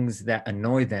 the things that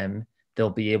annoy them, they'll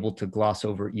be able to gloss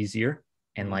over easier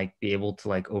and like be able to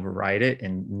like override it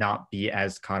and not be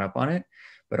as caught up on it.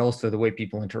 But also the way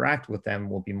people interact with them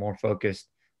will be more focused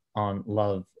on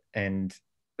love and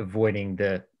avoiding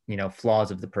the, you know,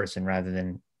 flaws of the person rather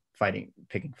than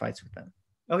picking fights with them.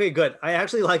 Okay, good. I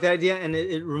actually like that idea, and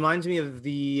it reminds me of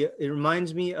the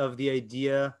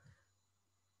idea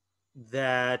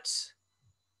that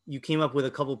you came up with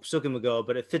a couple pasukim ago,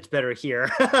 but it fits better here.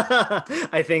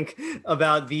 I think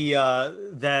about the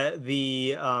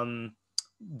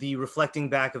reflecting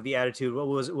back of the attitude. What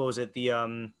was it?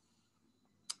 I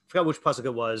forgot which pasuk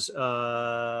it was.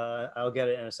 I'll get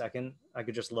it in a second. I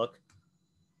could just look.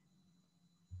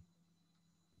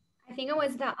 I think it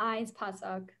was the eyes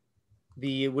pasuk.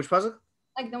 The which pasuk?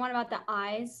 Like the one about the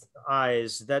eyes.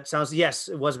 Eyes. That sounds, yes,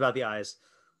 it was about the eyes.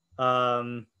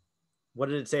 What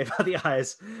did it say about the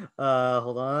eyes?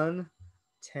 Hold on.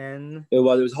 10. It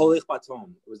was holy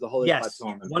patom. It was the holy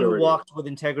patom. Yes. One who walks with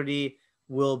integrity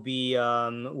will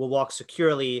walk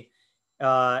securely,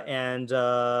 and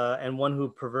one who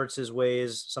perverts his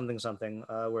ways, something.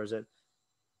 Where is it?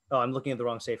 Oh, I'm looking at the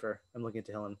wrong sefer. I'm looking at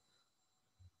Tehillim.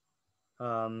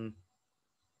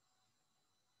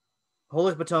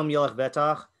 Holich batom yelach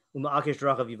betach uma'akesh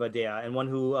drachav yivadea, and one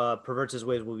who perverts his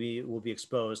ways will be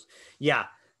exposed. Yeah,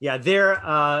 Yeah,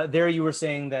 there you were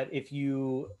saying that if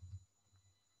you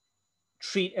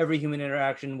treat every human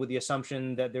interaction with the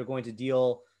assumption that they're going to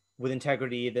deal with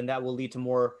integrity, then that will lead to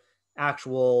more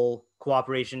actual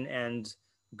cooperation and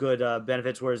good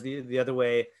benefits. Whereas the other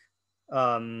way,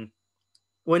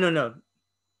 wait, no,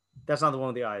 that's not the one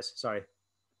with the eyes. Sorry.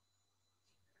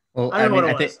 Well, I don't know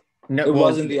what it was. No, it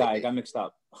wasn't the eye. I got mixed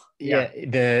up. Yeah,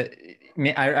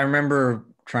 I remember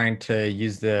trying to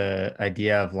use the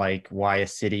idea of like why a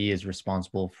city is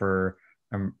responsible for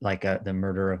the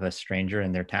murder of a stranger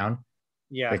in their town.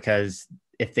 Yeah. Because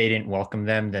if they didn't welcome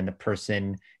them, then the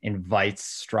person invites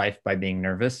strife by being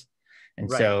nervous.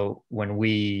 And so when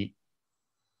we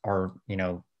are,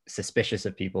 suspicious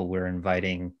of people, we're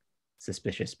inviting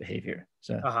suspicious behavior.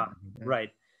 So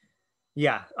right.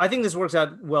 Yeah, I think this works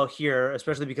out well here,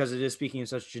 especially because it is speaking in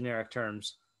such generic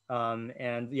terms.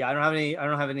 And yeah, I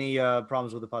don't have any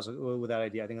problems with the pasuk with that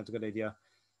idea. I think that's a good idea.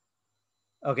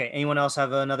 Okay, anyone else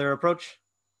have another approach?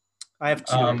 I have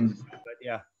two, but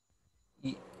yeah.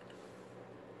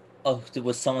 Oh,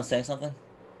 was someone saying something?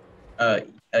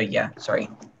 Yeah, sorry.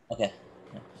 Okay.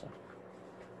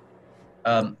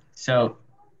 So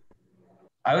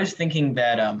I was thinking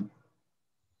that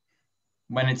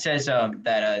when it says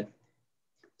that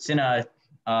Sina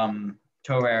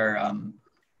Torer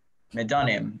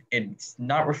Medanim, it's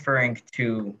not referring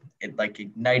to it like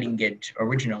igniting it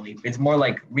originally. It's more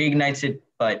like reignites it,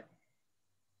 but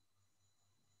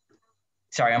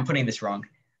sorry, I'm putting this wrong.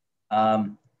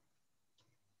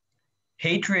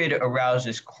 Hatred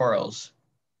arouses quarrels,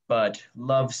 but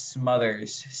love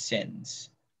smothers sins.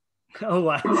 Oh,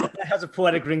 wow. That has a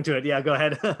poetic ring to it. Yeah, go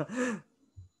ahead.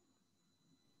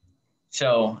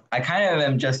 So I kind of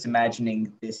am just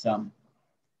imagining this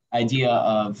idea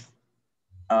of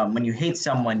when you hate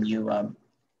someone, you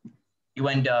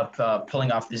end up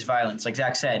pulling off this violence. Like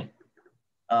Zach said,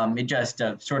 it just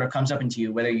sort of comes up into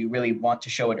you, whether you really want to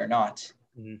show it or not.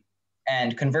 Mm-hmm.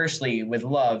 And conversely, with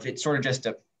love, it sort of just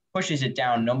pushes it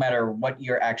down no matter what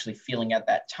you're actually feeling at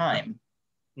that time.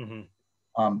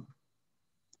 Mm-hmm.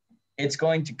 It's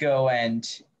going to go and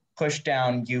push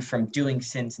down you from doing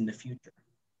sins in the future.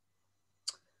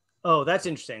 Oh, that's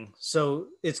interesting. So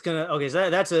it's gonna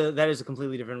so that is a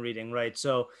completely different reading, right?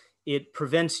 So it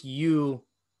prevents you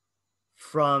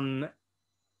from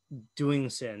doing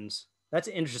sins. That's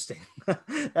interesting.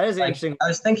 That is interesting. I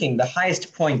was thinking the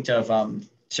highest point of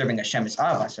serving Hashem is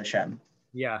Avas Hashem.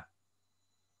 Yeah.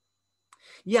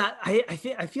 Yeah, I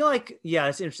feel like, yeah,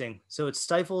 it's interesting. So it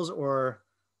stifles or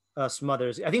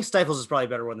smothers. I think stifles is probably a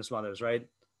better word than smothers, right?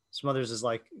 Smothers is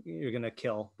like you're gonna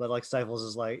kill, but like stifles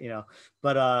is like,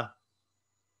 but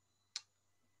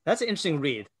that's an interesting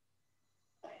read.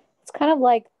 It's kind of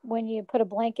like when you put a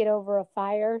blanket over a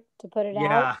fire to put it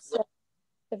out. So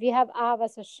if you have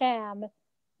Avas Hashem,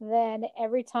 then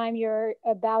every time you're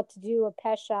about to do a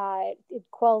pesha, it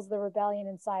quells the rebellion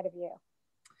inside of you.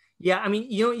 Yeah, I mean,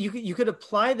 you could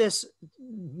apply this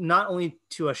not only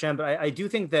to Hashem, but I do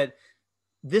think that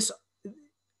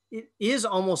it is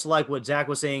almost like what Zach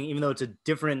was saying, even though it's a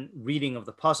different reading of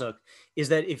the pasuk, is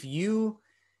that if you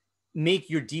make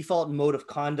your default mode of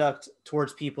conduct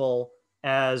towards people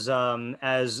as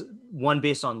one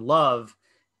based on love,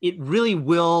 it really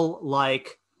will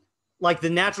like the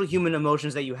natural human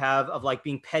emotions that you have of like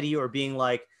being petty or being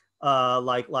like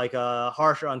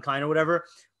harsh or unkind or whatever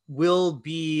will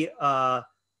be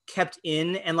kept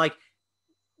in, and like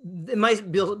it might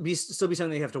still be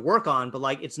something you have to work on, but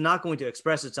like it's not going to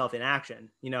express itself in action.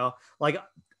 Like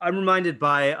I'm reminded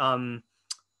by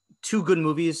two good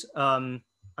movies I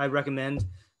recommend.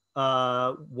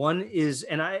 One is,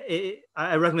 and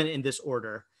I recommend it in this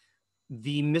order: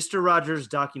 the Mr. Rogers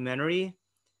documentary,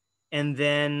 and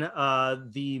then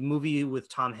the movie with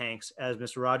Tom Hanks as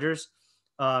Mr. Rogers.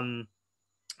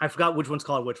 I forgot which one's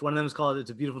called which. One of them is called It's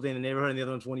a Beautiful Day in the Neighborhood, and the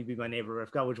other one's Won't You Be My Neighbor. I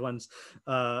forgot which one's,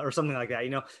 or something like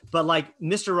that, But like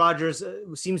Mr. Rogers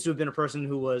seems to have been a person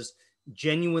who was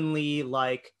genuinely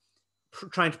like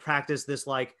trying to practice this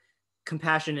like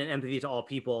compassion and empathy to all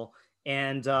people.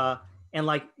 And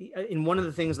like in one of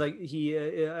the things, like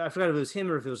I forgot if it was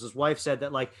him or if it was his wife, said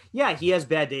that like, yeah, he has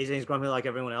bad days and he's grumpy like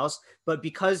everyone else, but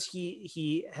because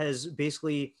he has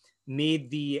basically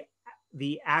made the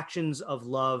actions of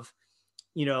love,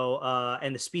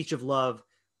 and the speech of love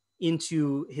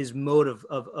into his mode of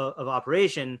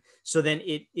operation. So then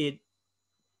it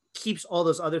keeps all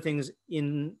those other things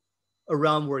in a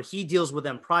realm where he deals with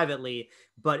them privately,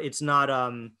 but it's not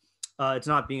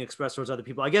being expressed towards other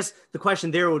people. I guess the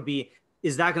question there would be,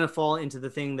 is that going to fall into the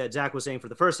thing that Zach was saying for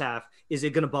the first half? Is it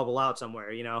going to bubble out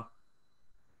somewhere? It's an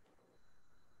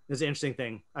interesting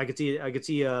thing. I could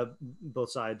see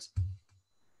both sides.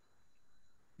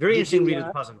 Very interesting read of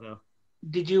the pasuk, though.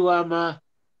 Did you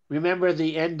remember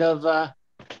the end of the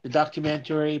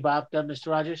documentary about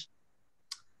Mr. Rogers?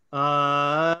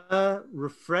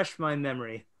 Refresh my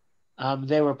memory.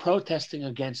 They were protesting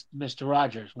against Mr.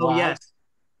 Rogers. Oh, Why? yes.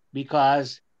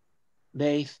 Because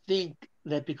they think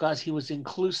that because he was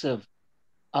inclusive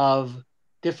of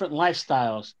different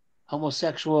lifestyles,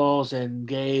 homosexuals and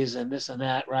gays and this and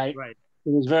that, right? Right. He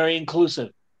was very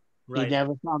inclusive. Right. He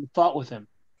never found fault with him.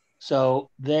 So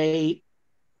they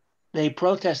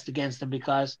protest against him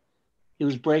because he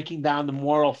was breaking down the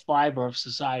moral fiber of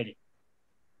society.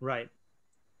 Right.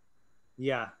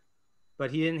 Yeah. But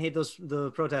he didn't hate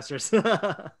the protesters.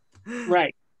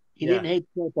 Right. He didn't hate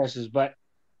the protesters, but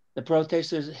the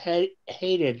protesters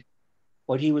hated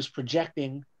what he was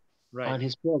projecting on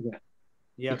his program.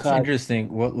 Yeah, it's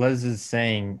interesting. What Liz is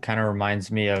saying kind of reminds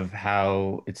me of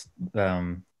how it's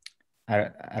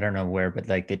I don't know where, but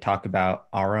like they talk about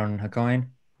Aaron HaKohen.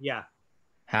 Yeah.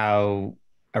 How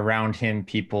around him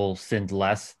people sinned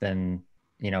less than,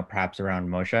 perhaps around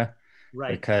Moshe.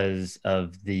 Right. Because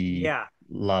of the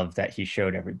love that he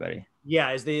showed everybody. Yeah,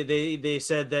 as they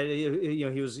said that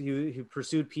he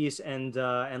pursued peace and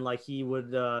like he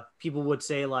would people would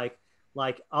say like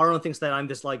Aaron thinks that I'm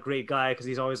this like great guy because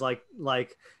he's always like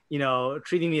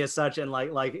treating me as such and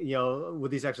like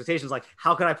with these expectations, like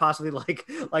how could I possibly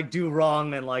like do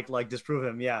wrong and like disprove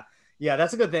him? Yeah,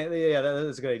 that's a good thing. Yeah,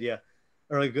 that's a good idea,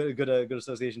 or a good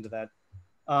association to that.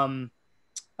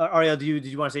 Ariel, did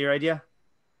you want to say your idea?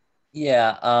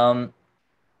 Yeah,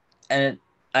 and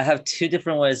I have two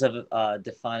different ways of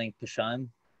defining Pisham.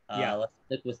 Let's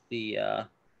stick with the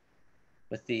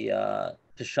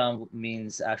Pisham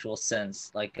means actual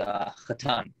sins, like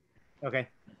Chatan. Okay.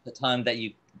 The time that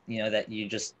you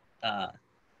just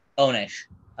onesh.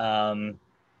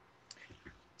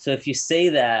 So if you say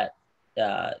that,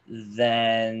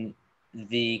 then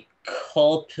the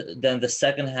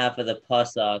second half of the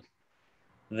pasuk,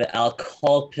 the al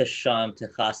kol Pisham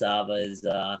techas ava is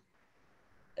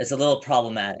it's a little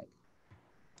problematic,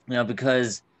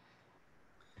 because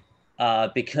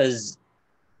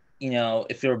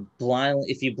if you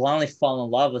blindly fall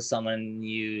in love with someone,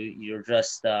 you're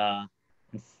just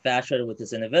infatuated with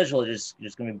this individual. You're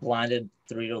just going to be blinded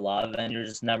through your love, and you're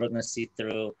just never going to see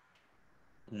through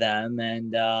them.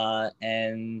 And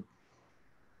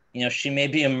she may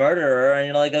be a murderer, and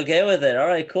you're like, okay with it. All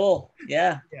right, cool.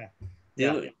 Yeah.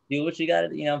 Do what you got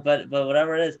to, but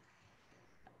whatever it is.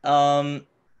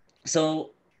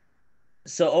 So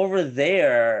over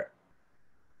there,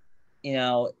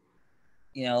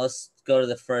 let's go to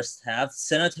the first half.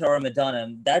 Senator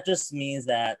Medanim, that just means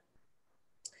that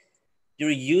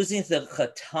you're using the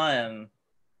Chatam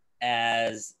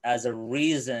as a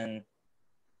reason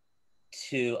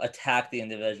to attack the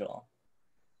individual.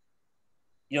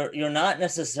 You're not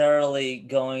necessarily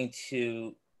going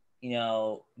to,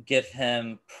 give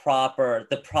him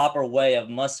the proper way of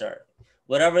musar.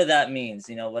 Whatever that means,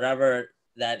 whatever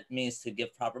that means to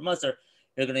give proper musar,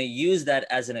 you're going to use that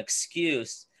as an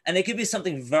excuse. And it could be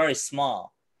something very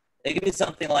small. It could be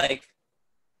something like,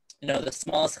 the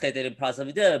smallest chet they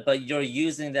possibly did, but you're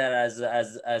using that as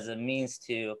a means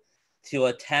to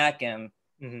attack him,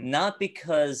 not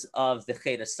because of the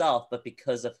chet itself, but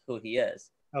because of who he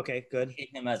is. Okay, good. Hate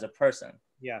him as a person.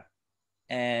 Yeah.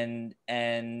 And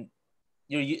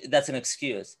that's an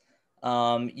excuse.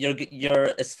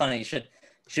 It's funny. You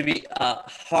should be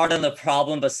hard on the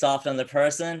problem but soft on the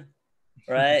person,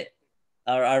 right?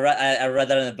 I read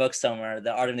that in a book somewhere,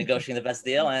 The Art of Negotiating the Best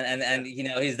Deal, and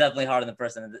he's definitely hard on the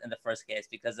person in the first case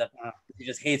because he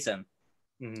just hates him.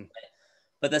 Mm-hmm.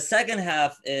 But the second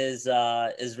half is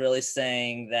really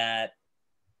saying that,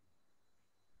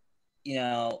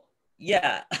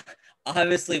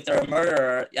 obviously if they're a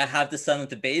murderer, I have to send them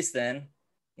to Beis Din.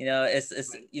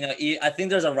 I think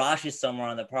there's a Rashi somewhere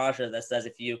on the parasha that says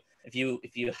if you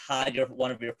hide one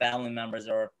of your family members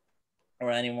or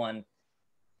anyone,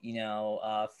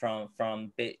 from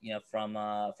an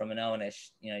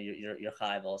ownish, you're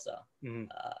chayv also. Mm-hmm.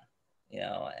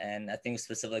 And I think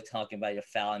specifically talking about your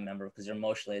family member because you're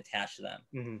emotionally attached to them.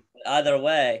 Mm-hmm. Either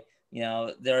way,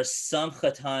 there are some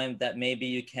chatam that maybe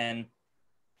you can,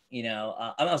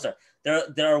 I'm sorry.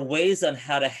 There are ways on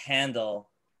how to handle,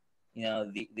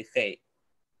 the chet.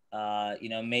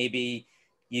 Maybe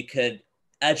you could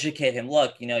educate him.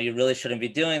 Look, you really shouldn't be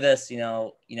doing this.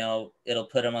 It'll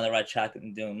put him on the right track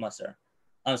and doing musar.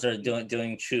 I'm sorry, doing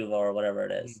tshuva or whatever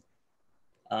it is.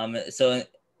 So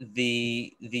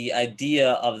the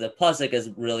idea of the pasuk is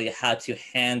really how to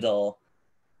handle,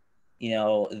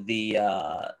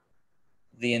 the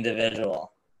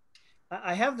individual.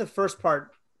 I have the first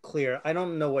part clear. I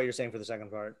don't know what you're saying for the second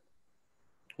part.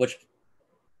 Which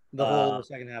the whole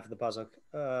second half of the pasuk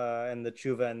and the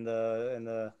tshuva and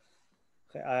the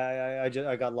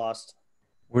I got lost.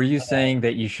 Were you saying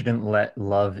that you shouldn't let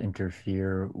love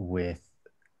interfere with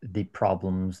the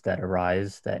problems that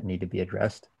arise that need to be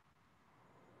addressed?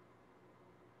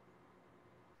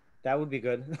 That would be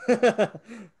good.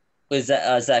 Is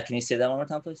that Zach? Can you say that one more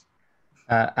time, please?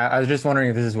 I was just wondering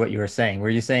if this is what you were saying. Were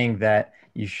you saying that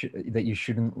you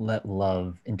shouldn't let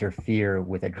love interfere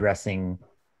with addressing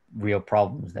real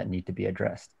problems that need to be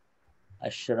addressed? I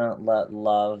shouldn't let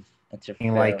love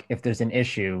interfere. Like if there's an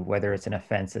issue, whether it's an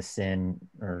offense, a sin,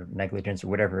 or negligence, or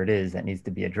whatever it is that needs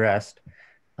to be addressed,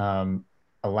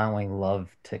 allowing love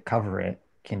to cover it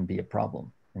can be a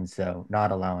problem. And so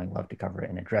not allowing love to cover it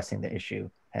and addressing the issue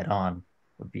head on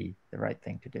would be the right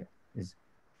thing to do.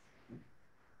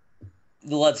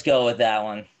 Let's go with that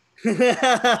one.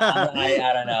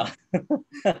 I don't know.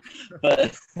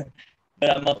 but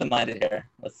I'm open-minded here.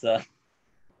 Let's All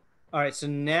right, so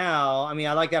now, I mean,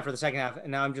 I like that for the second half,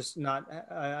 and now I'm just not.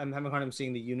 I'm having a hard time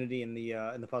seeing the unity in the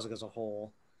pasuk as a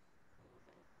whole.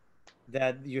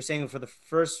 That you're saying for the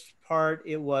first part,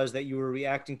 it was that you were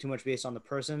reacting too much based on the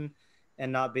person,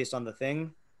 and not based on the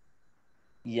thing.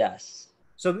 Yes.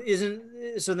 So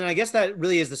then I guess that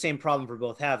really is the same problem for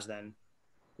both halves then,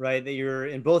 right? That you're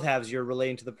in both halves, you're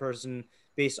relating to the person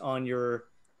based on your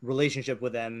relationship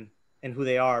with them and who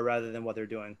they are, rather than what they're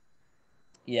doing.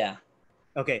 Yeah.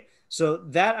 Okay, so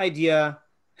that idea,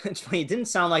 it's funny, it didn't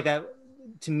sound like that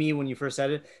to me when you first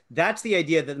said it. That's the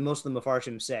idea that most of the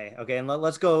Mefarshim say. Okay, and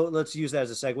let's use that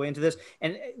as a segue into this.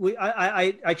 And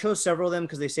I chose several of them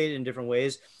because they say it in different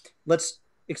ways. Let's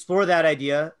explore that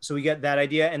idea, so we get that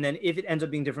idea, and then if it ends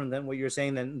up being different than what you're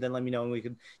saying, then let me know, and we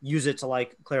could use it to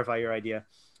like clarify your idea.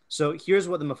 So here's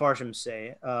what the Mefarshim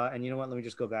say, and you know what? Let me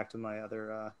just go back to my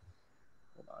other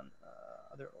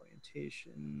other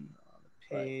orientation on the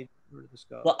page. Right. Where did this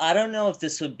go? Well, I don't know if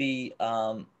this would be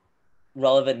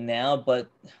relevant now, but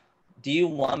do you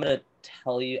want me to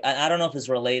tell you? I don't know if it's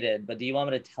related, but do you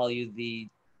want me to tell you the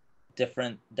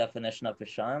different definition of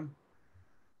Hisham?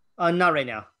 Not right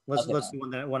now. Let's do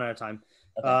one at a time.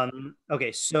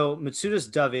 Okay. So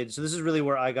Mitsudas David. So this is really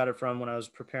where I got it from when I was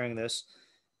preparing this.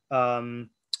 So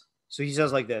he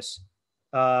says like this: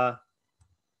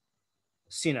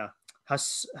 Sina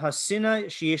hasina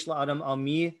sheyesh la'adam al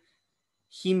mi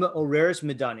hima oreres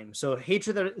medanim. So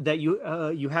hatred that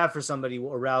you have for somebody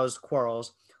will arouse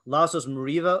quarrels. Lasos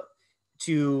meriva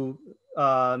to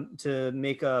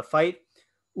make a fight.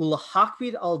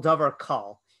 Ulahakbid al davar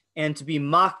kal, and to be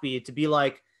makbid, to be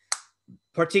like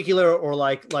particular or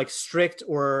like strict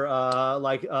or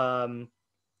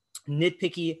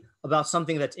nitpicky about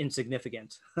something that's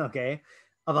insignificant. Okay.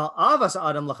 Aval avas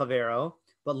adam lachavero,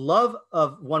 but love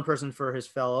of one person for his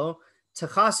fellow.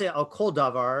 Techase al kol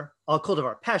davar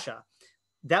pesha,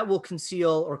 that will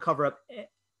conceal or cover up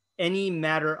any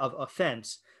matter of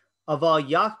offense. Aval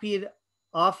yakpid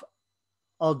af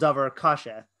al davar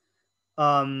kasha.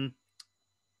 Oh,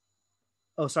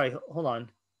 sorry. Hold on.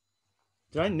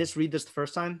 Did I misread this the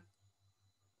first time?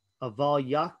 Aval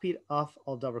yakpid af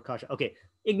al davar kasha. Okay,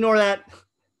 ignore that.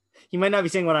 He might not be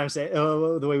saying what I'm saying,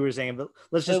 the way we were saying it, but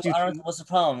let's just do. I don't know what's the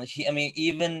problem.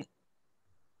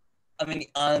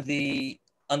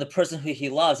 On the person who he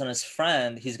loves, on his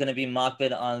friend, he's going to be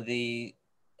makbid on the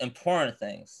important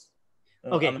things.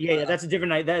 Okay, yeah, that's a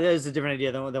different. That is a different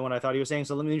idea than what I thought he was saying.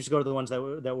 So let me just go to the ones that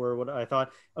were what I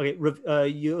thought. Okay,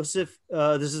 Yosef.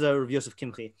 This is a Rav Yosef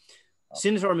Kimchi.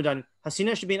 Sinas or medan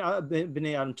hasina should be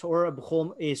b'nei adam Torah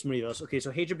b'chol eis merivos. Okay, so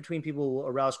hatred between people will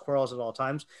arouse quarrels at all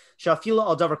times. Shafila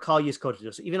al davar kal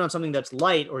yiskotidos. Even on something that's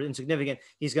light or insignificant,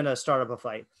 he's going to start up a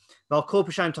fight. Val kol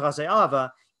p'shaim tachasei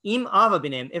ava. Im ava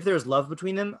b'neim, if there is love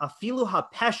between them, afilu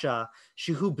ha-pesha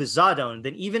shehu bezadon,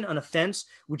 then even an offense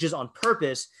which is on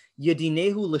purpose,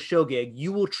 yadinehu l'shogeg,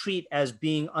 you will treat as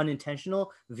being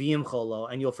unintentional, v'im cholo,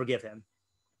 and you'll forgive him.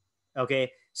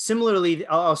 Okay. Similarly,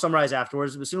 I'll summarize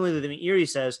afterwards, but similarly, the Meiri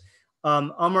says,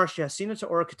 Amar shehasina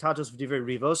ta'ora katatos v'divrei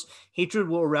rivos, hatred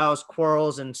will arouse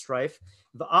quarrels and strife.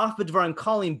 V'af b'dvarim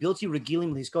kalim bilti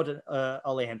regilim l'hiskot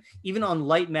alehem, even on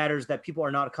light matters that people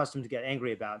are not accustomed to get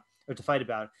angry about or to fight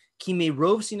about. Ki me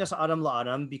rov sinas adam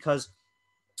la'adam, because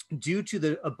due to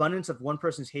the abundance of one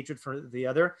person's hatred for the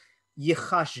other,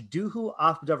 yichashduhu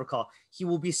af b'davar kal, he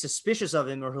will be suspicious of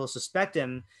him, or he'll suspect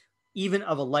him even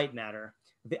of a light matter.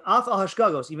 The af al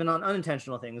hashgagos, even on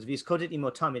unintentional things, v'yiskotet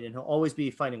imotamid, and he'll always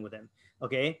be fighting with him.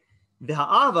 Okay, the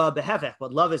ha'ava behefech,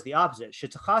 but love is the opposite.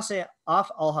 Shetachase af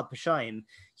al hapeshayim,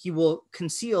 he will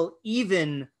conceal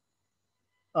even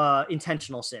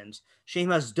intentional sins.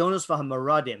 Shemas donos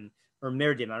v'hamaradim, or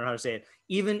merdim, I don't know how to say it.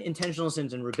 Even intentional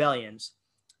sins and rebellions.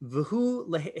 V'hu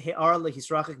le'ar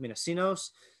lehisrachik min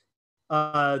asinos.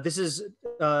 This is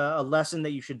a lesson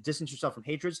that you should distance yourself from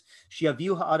hatreds.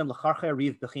 Shiaviu ha'adam l'charchei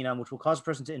riv b'chinam, which will cause a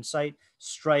person to incite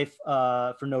strife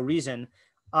for no reason.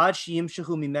 Ad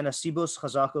sheyimshechu mimena sibos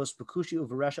chazakos b'kushi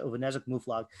uveresha uvenezek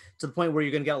muflag, to the point where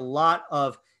you're going to get a lot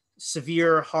of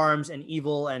severe harms and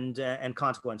evil and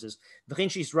consequences.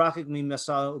 And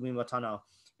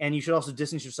you should also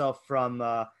distance yourself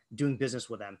from doing business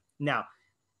with them. Now,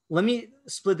 let me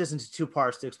split this into two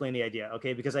parts to explain the idea,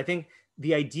 okay? Because I think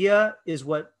the idea is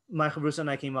what my chavrusa and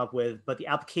I came up with, but the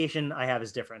application I have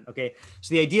is different, okay?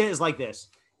 So the idea is like this,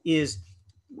 is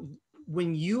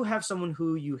when you have someone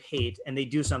who you hate and they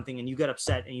do something and you get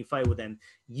upset and you fight with them,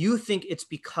 you think it's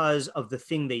because of the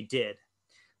thing they did.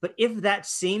 But if that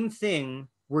same thing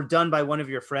were done by one of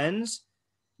your friends,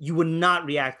 you would not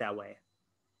react that way.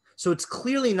 So it's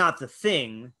clearly not the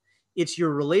thing, it's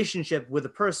your relationship with the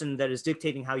person that is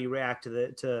dictating how you react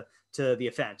to the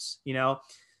offense, you know?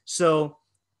 So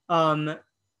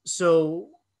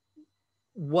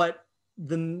what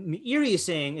the Meiri is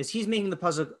saying is he's making the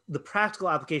pasuk, the practical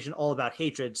application, all about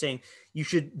hatred, saying you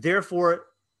should therefore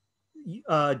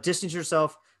distance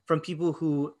yourself from people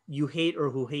who you hate or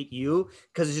who hate you,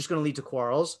 because it's just going to lead to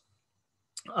quarrels,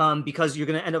 because you're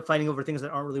going to end up fighting over things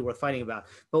that aren't really worth fighting about.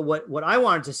 But what I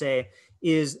wanted to say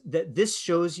is that this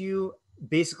shows you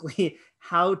basically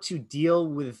how to deal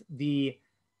with the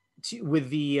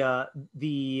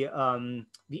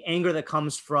anger that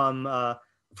comes from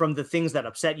the things that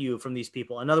upset you from these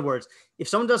people. In other words, if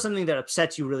someone does something that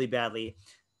upsets you really badly,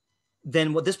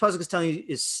 then what this pasuk is telling you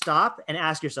is stop and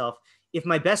ask yourself, if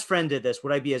my best friend did this,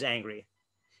 would I be as angry?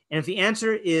 And if the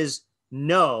answer is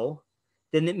no,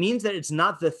 then it means that it's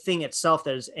not the thing itself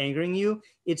that is angering you.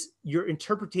 It's your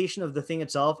interpretation of the thing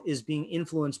itself is being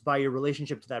influenced by your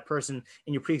relationship to that person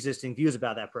and your pre-existing views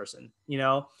about that person, you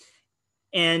know?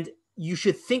 And you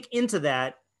should think into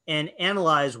that and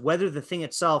analyze whether the thing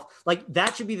itself, like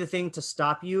that should be the thing to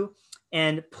stop you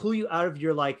and pull you out of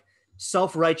your like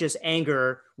self-righteous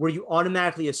anger, where you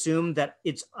automatically assume that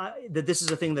it's that this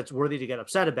is a thing that's worthy to get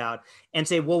upset about, and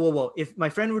say, whoa, if my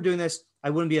friend were doing this,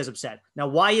 I wouldn't be as upset. Now,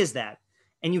 why is that?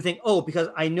 And you think, oh, because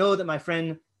I know that my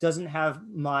friend doesn't have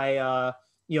my,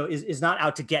 is not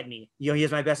out to get me. You know, he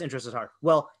has my best interest at heart.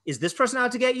 Well, is this person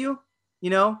out to get you? You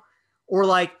know, or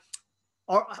like,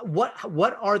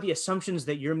 what are the assumptions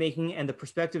that you're making and the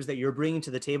perspectives that you're bringing to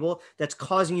the table that's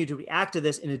causing you to react to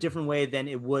this in a different way than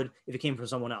it would if it came from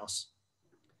someone else?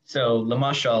 So,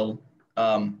 lamashal,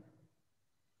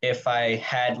 if I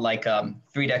had like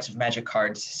 3 decks of magic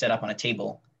cards set up on a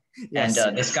table, yes,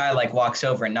 and this guy like walks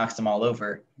over and knocks them all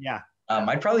over, yeah,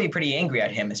 I'd probably be pretty angry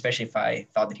at him, especially if I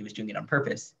thought that he was doing it on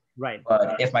purpose. Right.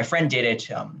 But if my friend did it,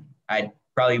 I'd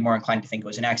probably be more inclined to think it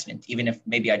was an accident, even if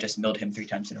maybe I just milled him 3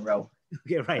 times in a row.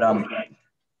 Okay, right. But,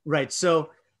 right.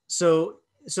 So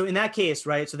in that case,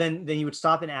 right. So then you would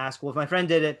stop and ask, well, if my friend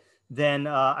did it, then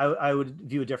I would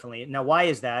view it differently. Now, why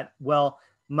is that? Well,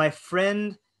 my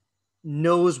friend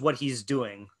knows what he's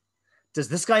doing. Does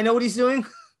this guy know what he's doing?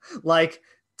 Like,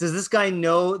 does this guy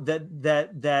know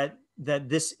that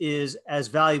this is as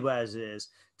valuable as it is?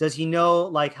 Does he know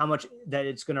like how much that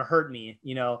it's going to hurt me,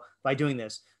 you know, by doing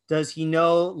this? Does he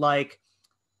know like,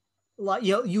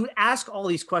 you know, you would ask all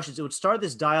these questions. It would start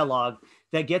this dialogue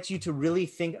that gets you to really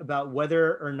think about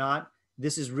whether or not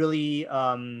this is really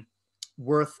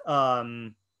worth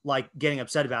like getting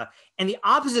upset about. And the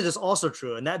opposite is also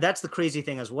true. And that's the crazy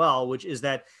thing as well, which is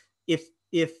that if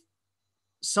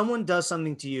someone does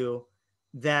something to you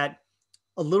that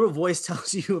a little voice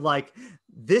tells you like,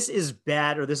 this is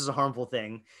bad or this is a harmful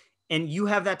thing, and you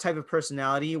have that type of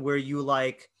personality where you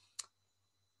like,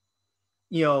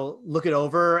 you know, look it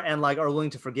over and like are willing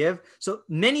to forgive. So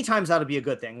many times that'll be a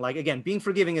good thing. Like, again, being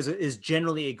forgiving is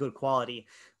generally a good quality,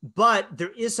 but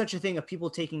there is such a thing of people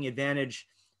taking advantage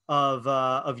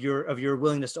of your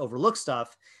willingness to overlook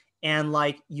stuff. And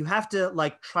like, you have to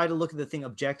like, try to look at the thing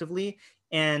objectively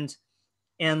and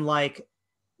like,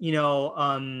 you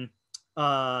know,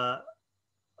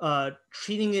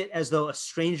 treating it as though a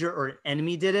stranger or an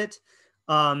enemy did it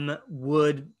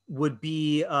would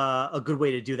be a good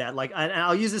way to do that. Like,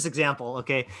 I'll use this example.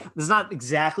 Okay, this is not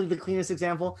exactly the cleanest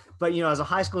example, but you know, as a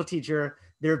high school teacher,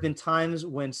 there have been times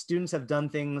when students have done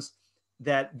things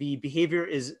that the behavior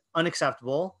is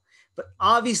unacceptable, but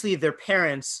obviously their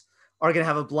parents are going to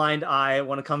have a blind eye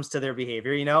when it comes to their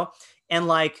behavior, you know, and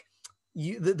like.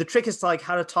 The trick is to like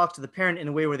how to talk to the parent in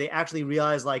a way where they actually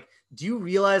realize like, do you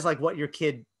realize like what your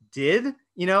kid did,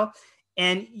 you know?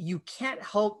 And you can't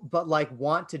help but like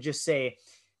want to just say,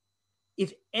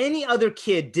 if any other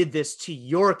kid did this to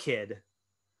your kid,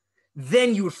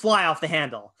 then you would fly off the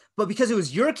handle. But because it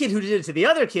was your kid who did it to the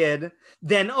other kid,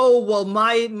 then, oh, well,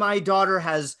 my daughter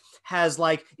has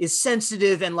like, is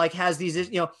sensitive and like has these,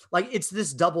 you know, like it's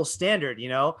this double standard, you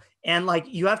know, and like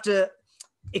you have to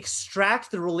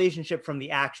extract the relationship from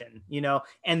the action, you know,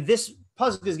 and this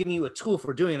pasuk is giving you a tool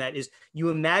for doing that. Is you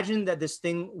imagine that this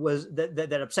thing was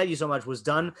that upset you so much was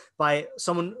done by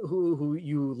someone who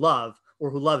you love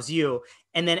or who loves you,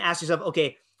 and then ask yourself,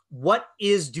 okay, what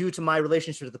is due to my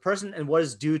relationship to the person and what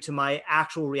is due to my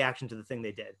actual reaction to the thing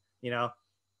they did, you know?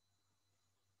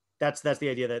 That's the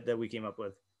idea that we came up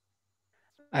with.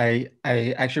 I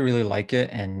actually really like it,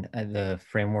 and the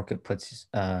framework it puts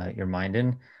your mind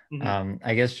in.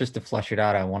 I guess just to flesh it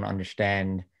out, I want to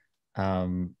understand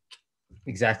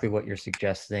exactly what you're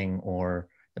suggesting or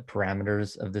the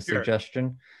parameters of the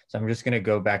suggestion. So I'm just going to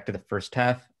go back to the first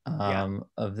half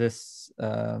of this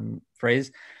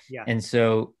phrase. And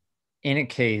so in a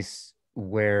case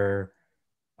where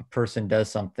a person does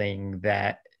something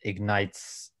that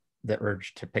ignites the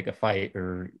urge to pick a fight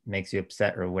or makes you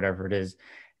upset or whatever it is,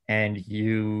 and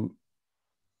you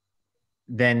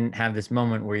then have this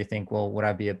moment where you think, well, would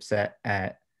I be upset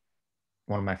at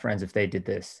one of my friends if they did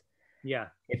this? Yeah.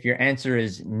 If your answer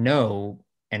is no,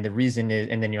 and the reason is,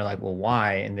 and then you're like, well,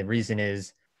 why? And the reason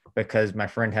is because my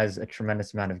friend has a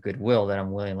tremendous amount of goodwill that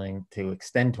I'm willing to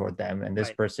extend toward them. And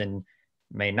this person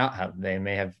may not have, they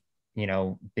may have, you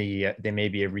know, they may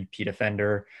be a repeat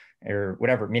offender or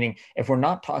whatever. Meaning if we're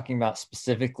not talking about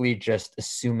specifically just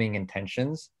assuming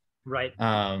intentions, right?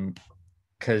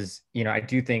 Because, you know, I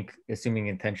do think assuming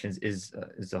intentions is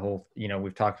a whole, you know,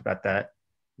 we've talked about that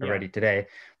already today.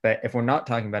 But if we're not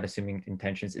talking about assuming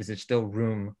intentions, is there still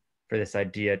room for this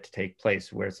idea to take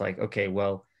place where it's like, okay,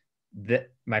 well, I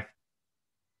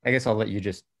guess I'll let you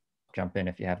just jump in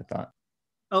if you have a thought.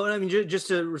 Oh, I mean, just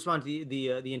to respond to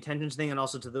the intentions thing, and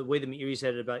also to the way that Meiri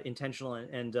said it about intentional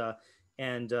and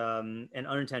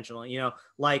unintentional. You know,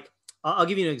 like I'll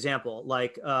give you an example.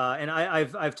 Like, and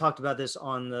I've talked about this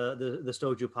on the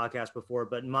Stoju podcast before,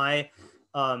 but my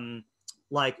one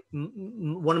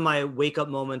of my wake up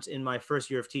moments in my first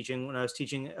year of teaching, when I was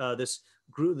teaching this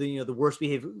group, the worst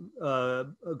behaved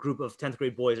group of 10th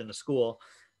grade boys in the school,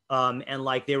 and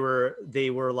like they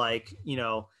were like, you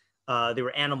know. They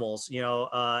were animals, you know,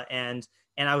 and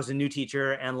I was a new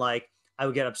teacher, and like I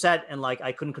would get upset, and like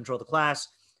I couldn't control the class,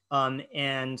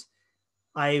 and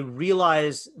I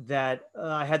realized that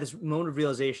I had this moment of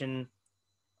realization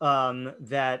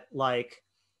that like,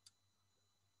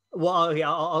 well, okay,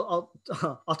 I'll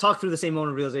talk through the same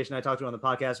moment of realization I talked to on the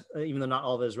podcast, even though not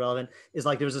all of it is relevant. Is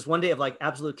like there was this one day of like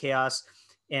absolute chaos,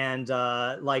 and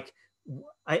like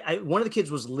one of the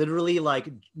kids was literally like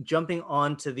jumping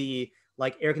onto the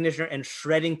like air conditioner and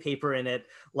shredding paper in it.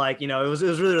 Like, you know, it was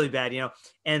really, really bad, you know?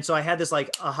 And so I had this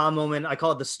like aha moment. I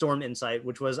call it the storm insight,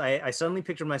 which was, I suddenly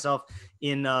pictured myself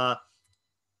in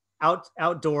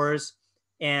outdoors,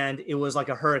 and it was like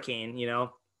a hurricane, you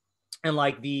know? And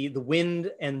like the wind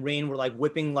and rain were like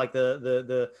whipping like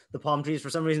the palm trees.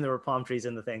 For some reason, there were palm trees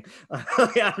in the thing.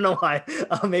 I don't know why.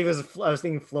 Maybe I was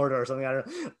thinking Florida or something. I don't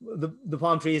know. The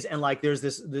palm trees, and like there's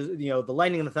this, you know, the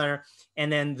lightning and the thunder,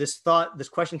 and then this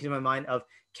question came to my mind of,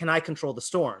 can I control the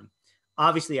storm?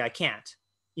 Obviously, I can't.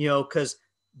 You know, because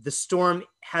the storm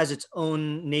has its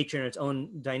own nature and its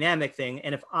own dynamic thing.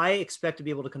 And if I expect to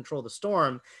be able to control the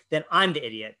storm, then I'm the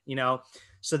idiot. You know.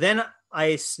 So then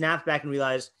I snapped back and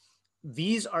realized,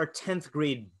 these are 10th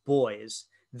grade boys.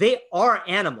 They are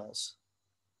animals,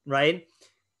 right?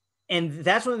 And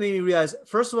that's what made me realize,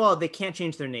 first of all, they can't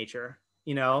change their nature,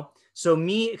 you know? So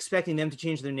me expecting them to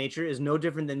change their nature is no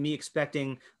different than me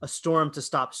expecting a storm to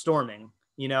stop storming,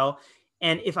 you know?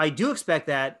 And if I do expect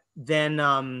that, then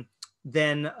I'm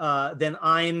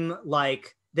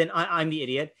like, I'm the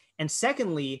idiot. And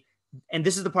secondly, and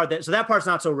this is the part so that part's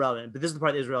not so relevant, but this is the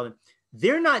part that is relevant.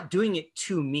 They're not doing it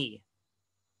to me.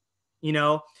 You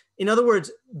know, in other words,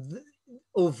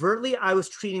 overtly, I was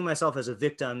treating myself as a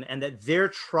victim, and that they're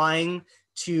trying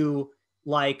to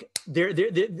like, they're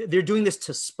doing this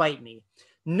to spite me.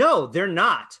 No, they're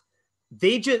not.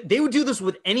 They would do this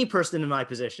with any person in my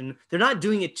position. They're not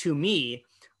doing it to me.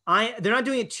 They're not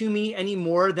doing it to me any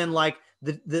more than like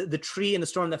the tree in the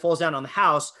storm that falls down on the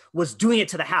house was doing it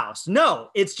to the house. No,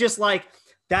 it's just like,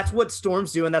 that's what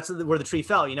storms do. And that's where the tree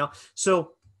fell, you know?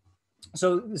 So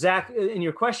Zach, in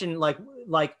your question, like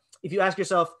if you ask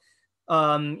yourself,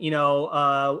 you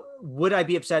know, would I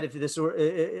be upset if this were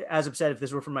as upset if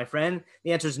this were from my friend?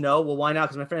 The answer is no. Well, why not?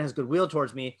 Because my friend has goodwill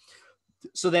towards me.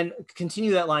 So then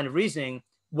continue that line of reasoning.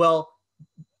 Well,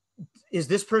 is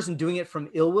this person doing it from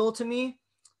ill will to me?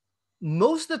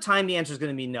 Most of the time, the answer is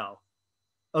going to be no.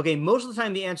 Okay, most of the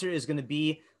time, the answer is going to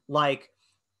be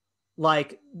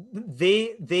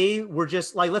they were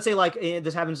just like, let's say like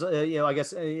this happens, I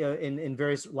guess, in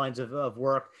various lines of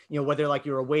work, whether like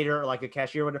you're a waiter or like a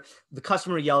cashier, whatever, the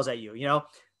customer yells at you,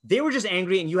 they were just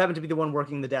angry and you happen to be the one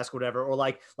working the desk or whatever, or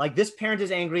like this parent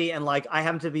is angry and like I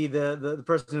happen to be the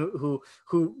person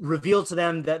who revealed to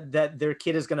them that their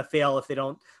kid is going to fail if they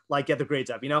don't like get the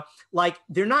grades up, like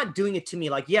they're not doing it to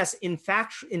me. Like, yes, in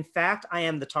fact, I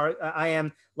am the target, I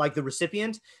am like the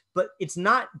recipient, but it's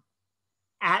not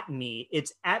at me,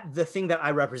 it's at the thing that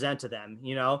I represent to them,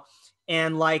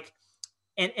 and like,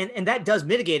 and that does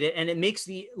mitigate it. And it makes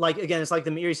like, again, it's like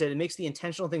the Meiri said, it makes the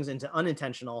intentional things into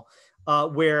unintentional,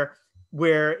 where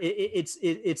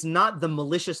it's not the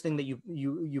malicious thing that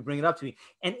you bring it up to me.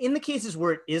 And in the cases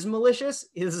where it is malicious,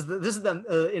 this is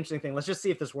the interesting thing. Let's just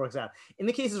see if this works out. In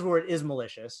the cases where it is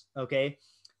malicious, okay,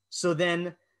 so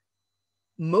then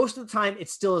most of the time it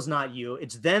still is not you.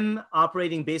 It's them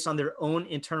operating based on their own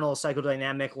internal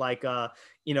psychodynamic, like,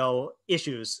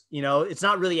 issues, it's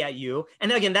not really at you.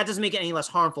 And again, that doesn't make it any less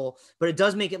harmful, but it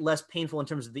does make it less painful in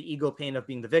terms of the ego pain of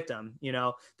being the victim,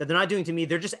 that they're not doing to me.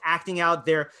 They're just acting out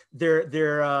their daddy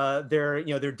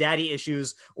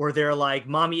issues or their like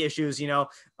mommy issues, and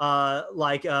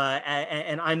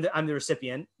I'm the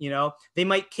recipient, they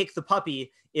might kick the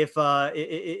puppy if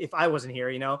I wasn't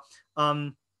here,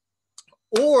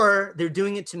 or they're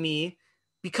doing it to me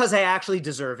because I actually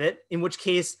deserve it, in which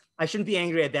case I shouldn't be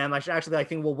angry at them. I should actually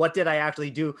think, well, what did I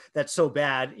actually do that's so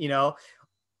bad,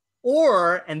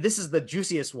 Or, and this is the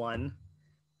juiciest one,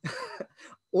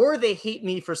 or they hate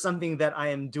me for something that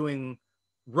I am doing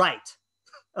right,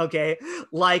 okay?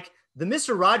 Like the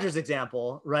Mr. Rogers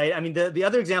example, right? I mean, the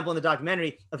other example in the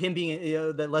documentary of him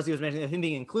being, that Leslie was mentioning, of him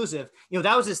being inclusive,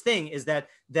 that was his thing, is that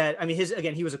I mean,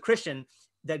 he was a Christian,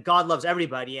 that God loves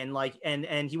everybody, and like,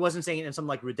 and he wasn't saying it in some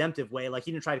like redemptive way. Like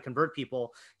he didn't try to convert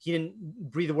people. He didn't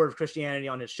breathe the word of Christianity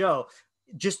on his show,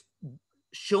 just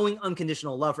showing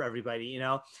unconditional love for everybody,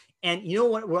 And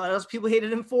what else people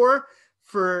hated him for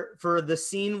the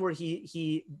scene where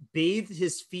he bathed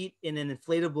his feet in an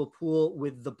inflatable pool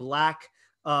with the black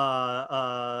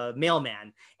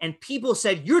mailman, and people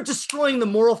said, you're destroying the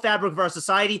moral fabric of our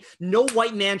society. No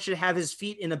white man should have his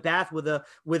feet in a bath with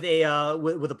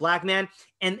a black man,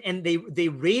 and they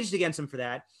raged against him for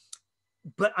that.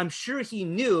 But I'm sure he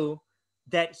knew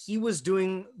that he was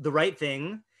doing the right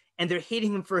thing, and they're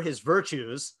hating him for his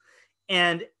virtues,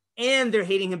 and they're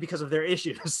hating him because of their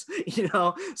issues.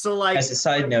 So like, as a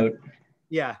side note,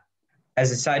 I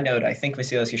think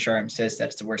Vasilis Yesharim says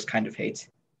that's the worst kind of hate.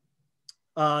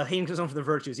 Hating someone for their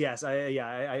virtues, yes,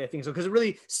 I think so, because it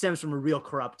really stems from a real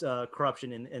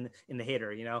corruption in the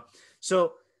hater,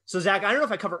 So Zach, I don't know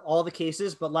if I covered all the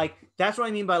cases, but like that's what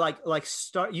I mean by like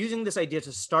start using this idea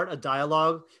to start a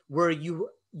dialogue where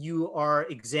you are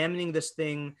examining this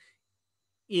thing.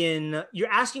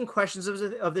 You're asking questions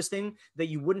of this thing that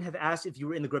you wouldn't have asked if you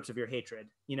were in the grips of your hatred,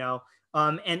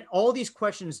 and all these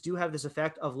questions do have this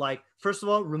effect of like, first of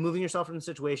all, removing yourself from the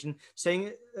situation, setting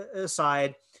it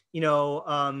aside,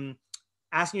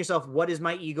 asking yourself, what is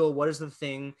my ego? What is the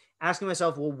thing? Asking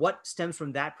myself, well, what stems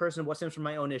from that person? What stems from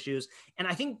my own issues? And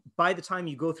I think by the time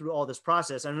you go through all this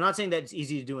process, and I'm not saying that it's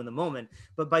easy to do in the moment,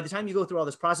 but by the time you go through all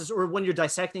this process, or when you're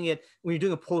dissecting it, when you're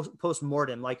doing a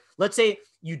post-mortem, like let's say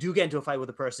you do get into a fight with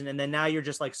a person and then now you're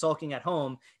just like sulking at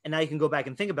home and now you can go back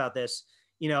and think about this,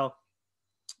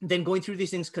 then going through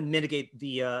these things could mitigate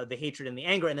the hatred and the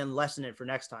anger and then lessen it for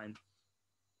next time.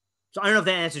 So I don't know if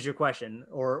that answers your question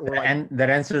or like... And that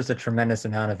answers a tremendous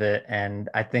amount of it. And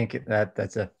I think that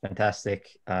that's a fantastic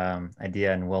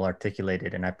idea and well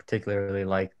articulated. And I particularly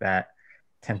like that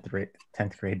 10th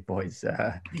grade boys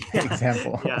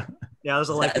example. Yeah, that was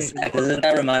a life. Doesn't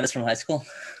that remind us from high school?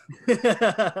 You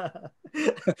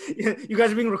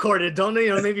guys are being recorded. Don't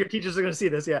maybe your teachers are going to see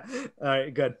this. Yeah. All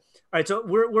right, good. All right, so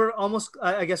we're almost,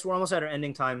 I guess we're almost at our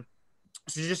ending time.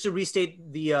 So just to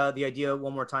restate the idea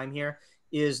one more time here,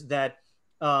 is that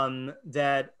the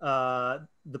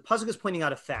pasuk is pointing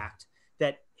out a fact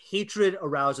that hatred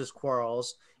arouses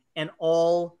quarrels, and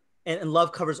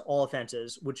love covers all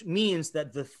offenses, which means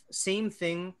that the same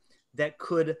thing that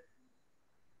could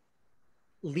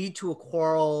lead to a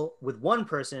quarrel with one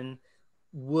person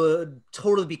would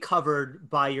totally be covered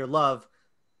by your love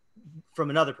from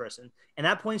another person. And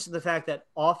that points to the fact that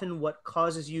often what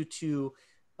causes you to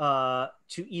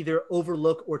either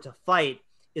overlook or to fight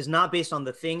is not based on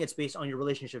the thing, it's based on your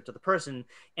relationship to the person.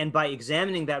 And by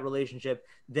examining that relationship,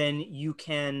 then you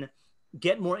can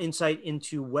get more insight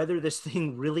into whether this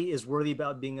thing really is worthy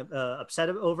about being upset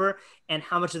over, and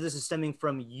how much of this is stemming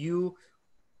from you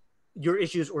your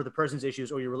issues or the person's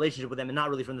issues or your relationship with them, and not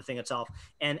really from the thing itself.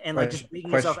 And like Right. just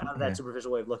making yourself out of that Yeah.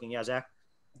 superficial way of looking. Yeah, Zach.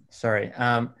 Sorry.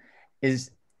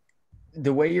 Is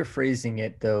the way you're phrasing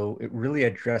it, though, it really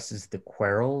addresses the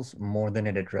quarrels more than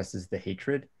it addresses the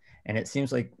hatred. And it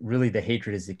seems like really the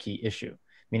hatred is the key issue.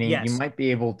 Meaning Yes. you might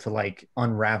be able to like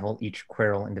unravel each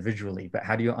quarrel individually, but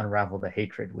how do you unravel the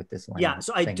hatred with this line? Yeah,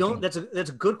 so I don't. That's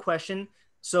a good question.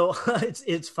 So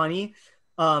it's funny.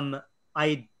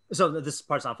 So this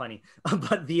part's not funny,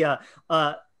 but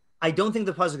I don't think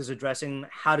the pasuk is addressing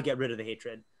how to get rid of the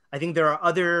hatred. I think there are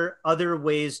other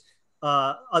ways,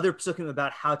 other pasukim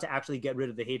about how to actually get rid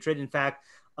of the hatred. In fact,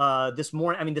 this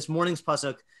morning's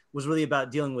pasuk was really about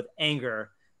dealing with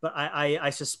anger, but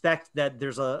I suspect that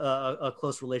there's a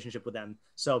close relationship with them.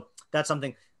 So that's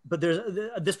something. But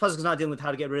this pasuk is not dealing with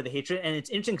how to get rid of the hatred, and it's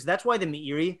interesting because that's why the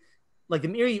Meiri,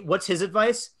 what's his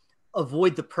advice?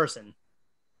 Avoid the person.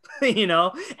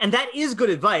 And that is good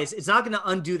advice. It's not going to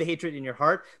undo the hatred in your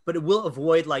heart, but it will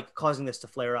avoid like causing this to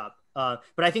flare up. But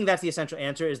I think that's the essential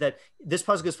answer, is that this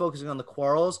pasuk is focusing on the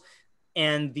quarrels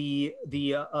and the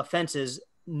offenses,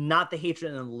 not the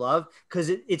hatred and the love, because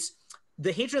it's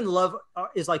the hatred and the love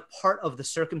is like part of the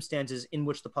circumstances in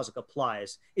which the pasuk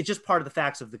applies. It's just part of the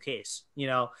facts of the case,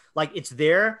 like it's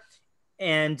there.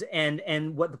 And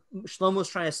what Shlomo's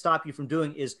trying to stop you from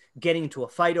doing is getting into a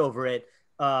fight over it.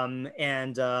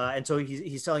 And so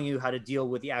he's telling you how to deal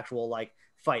with the actual like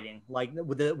fighting, like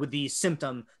with the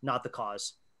symptom, not the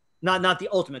cause, not the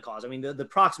ultimate cause. I mean, the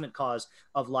proximate cause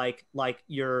of like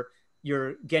you're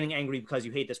getting angry because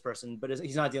you hate this person, but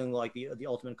he's not dealing with like the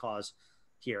ultimate cause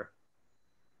here.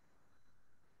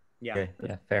 Yeah. Okay.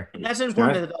 Yeah, fair. And that's an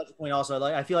important methodology point also.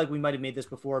 Like I feel like we might have made this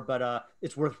before, but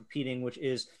it's worth repeating, which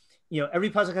is, every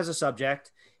pasuk has a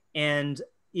subject, and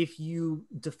if you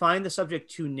define the subject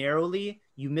too narrowly,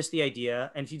 you miss the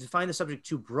idea. And if you define the subject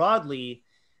too broadly,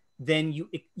 then you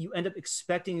end up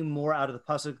expecting more out of the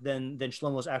pasuk than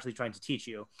Shlomo's actually trying to teach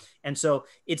you. And so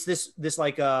it's this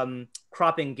like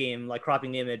cropping game, like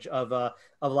cropping the image of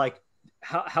like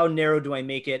how narrow do I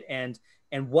make it, and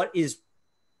what is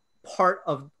part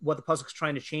of what the pasuk is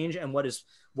trying to change, and what is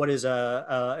something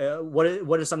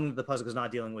that the pasuk is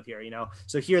not dealing with here.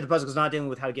 So here the pasuk is not dealing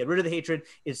with how to get rid of the hatred;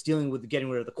 it's dealing with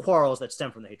getting rid of the quarrels that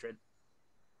stem from the hatred.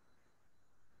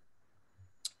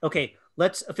 Okay,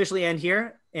 let's officially end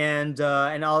here, and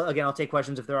I'll take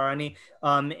questions if there are any.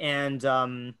 No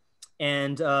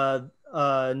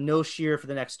shiur for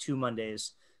the next 2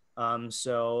 Mondays.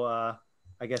 So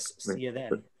I guess see you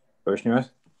then.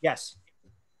 Yes.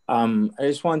 I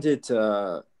just wanted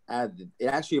to add that it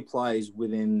actually applies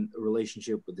within a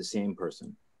relationship with the same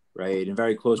person, right? In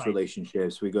very close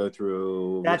relationships, we go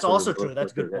through. That's also true.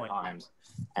 That's a good point. Times,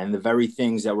 and the very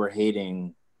things that we're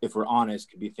hating, if we're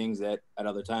honest, could be things that at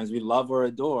other times we love or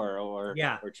adore or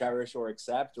cherish or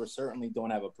accept, or certainly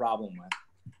don't have a problem with.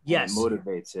 Yes. It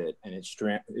motivates it, and it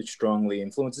strongly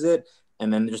influences it.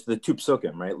 And then just the 2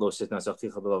 psukim, right? Lo sitna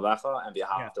sachticha b'lavacha and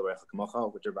v'ahavta l'recha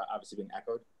kamocha, which are obviously being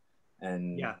echoed.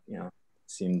 And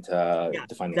seem to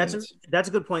define that's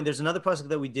a good point. There's another pasuk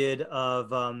that we did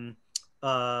of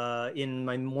in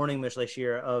my morning Mishlei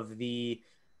shiur of the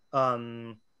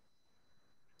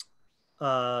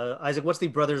Isaac, what's the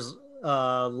brothers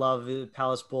love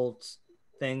palace bolt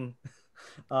thing?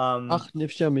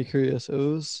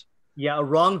 Yeah, a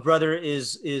wronged brother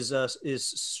is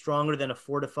stronger than a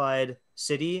fortified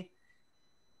city.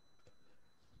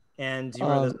 And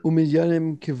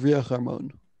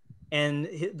and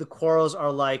the quarrels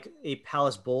are like a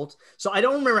palace bolt. So I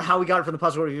don't remember how we got it from the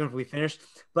pasuk, even if we finished,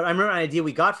 but I remember an idea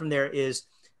we got from there is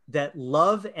that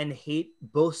love and hate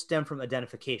both stem from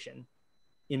identification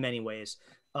in many ways.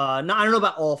 I don't know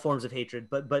about all forms of hatred,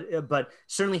 but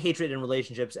certainly hatred in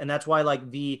relationships. And that's why like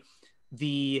the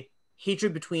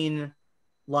hatred between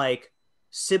like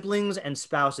siblings and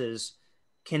spouses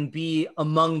can be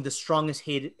among the strongest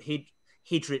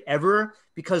hatred ever,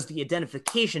 because the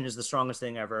identification is the strongest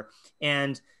thing ever.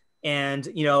 And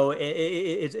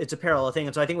it's a parallel thing.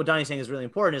 And so I think what Donnie's saying is really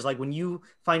important, is like when you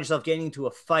find yourself getting into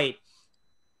a fight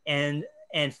and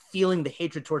feeling the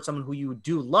hatred towards someone who you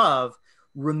do love,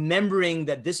 remembering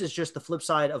that this is just the flip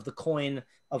side of the coin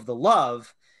of the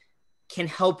love can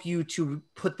help you to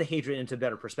put the hatred into a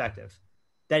better perspective,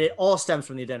 that it all stems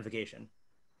from the identification.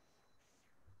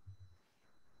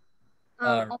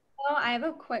 Also, I have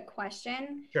a quick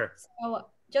question. Sure. So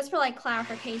just for like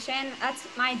clarification, that's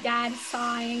my dad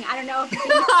sighing. I don't know if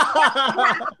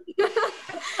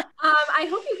I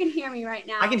hope you can hear me right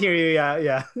now. I can hear you.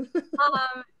 Yeah.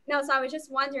 No, so I was just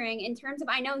wondering, in terms of,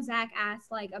 I know Zach asked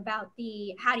like about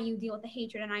how do you deal with the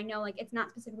hatred, and I know like it's not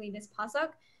specifically this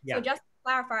pasuk. Yeah. So just to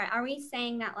clarify, are we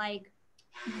saying that like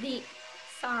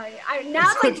Sorry,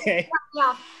 now it's okay.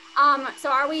 So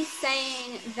are we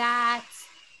saying that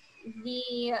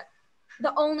the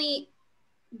only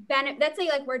benefit, let's say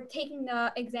like we're taking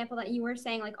the example that you were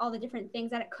saying, like all the different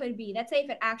things that it could be, let's say if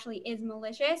it actually is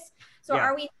malicious, so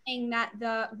are we saying that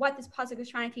what this pasuk is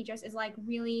trying to teach us is like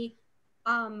really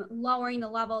lowering the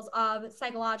levels of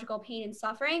psychological pain and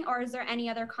suffering, or is there any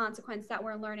other consequence that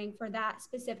we're learning for that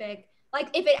specific, like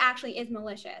if it actually is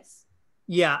malicious?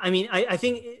 Yeah, I mean, I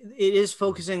think it is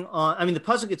focusing on, I mean, the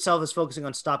pasuk itself is focusing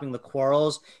on stopping the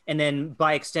quarrels, and then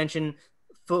by extension,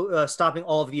 stopping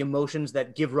all of the emotions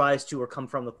that give rise to or come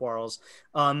from the quarrels.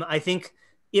 I think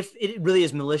if it really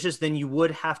is malicious, then you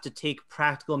would have to take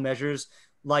practical measures,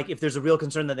 like if there's a real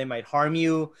concern that they might harm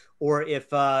you, or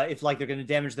if like they're going to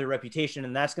damage their reputation,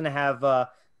 and that's going to have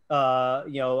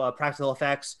practical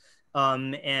effects.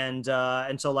 And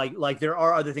so like there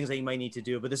are other things that you might need to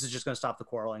do, but this is just going to stop the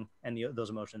quarreling and those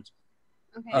emotions.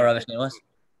 Okay. Oh, Rav Shneimos?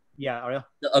 Yeah, Ariel?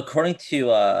 According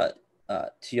to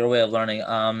your way of learning,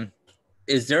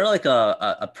 is there like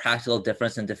a practical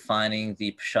difference in defining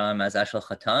the psham as actual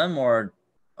chatam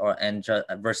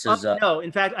versus no,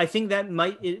 in fact, I think that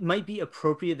it might be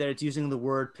appropriate that it's using the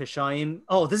word pishaim.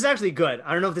 Oh, this is actually good.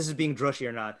 I don't know if this is being drushy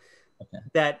or not. Okay.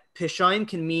 That pishaim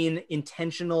can mean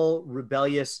intentional,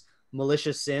 rebellious,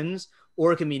 malicious sins,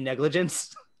 or it can mean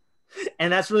negligence.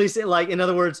 And that's really like, in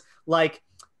other words, like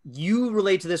you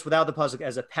relate to this without the pasuk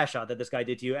as a pesha that this guy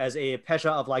did to you, as a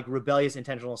pesha of like rebellious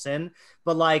intentional sin,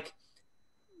 but like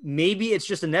maybe it's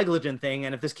just a negligent thing,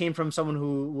 and if this came from someone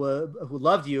who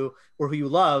loved you or who you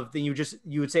loved, then you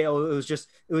would say, oh,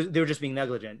 they were just being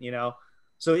negligent, you know.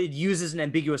 So it uses an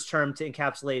ambiguous term to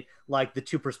encapsulate like the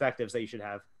two perspectives that you should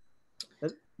have.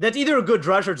 That's either a good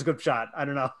drush or it's a good shot. I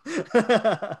don't know.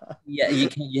 Yeah,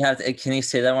 you have to. Can you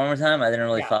say that one more time? I didn't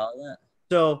really follow that.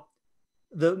 So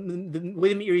the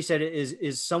way the Meiri said it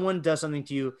is someone does something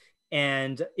to you,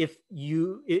 and if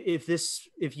you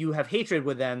have hatred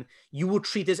with them, you will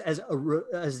treat this as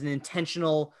an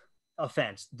intentional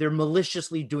offense. They're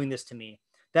maliciously doing this to me.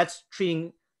 That's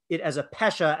treating it as a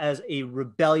pesha, as a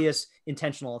rebellious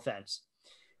intentional offense.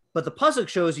 But the pasuk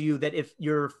shows you that if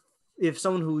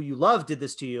someone who you love did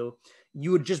this to you,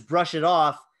 you would just brush it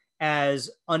off as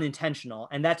unintentional,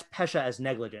 and that's pesha, as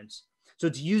negligence. So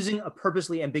it's using a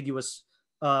purposely ambiguous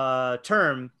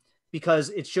term because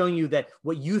it's showing you that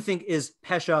what you think is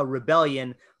pesha,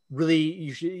 rebellion,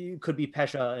 really could be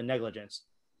pesha and negligence.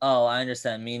 Oh, I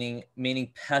understand. Meaning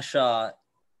pesha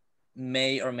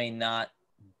may or may not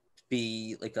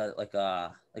be like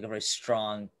a very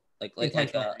strong an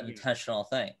intentional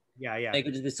thing. Yeah. It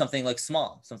could just be something like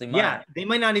small, something minor. Yeah, they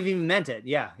might not have even meant it.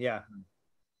 Yeah.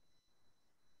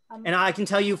 And I can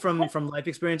tell you from life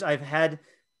experience, I've had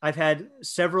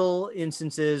several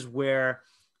instances where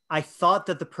I thought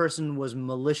that the person was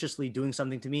maliciously doing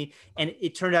something to me, and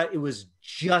it turned out it was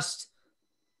just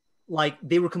like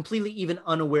they were completely even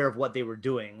unaware of what they were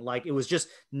doing. Like it was just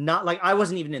not like I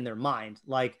wasn't even in their mind,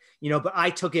 like, you know, but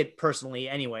I took it personally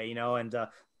anyway, you know, and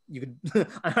you could,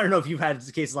 I don't know if you've had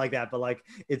cases like that, but like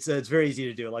it's very easy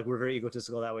to do. Like we're very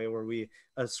egotistical that way, where we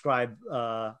ascribe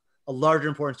a larger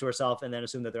importance to ourselves and then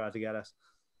assume that they're out to get us.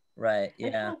 Right.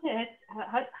 Yeah.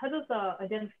 How does the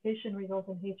identification result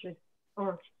in hatred?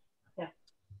 Or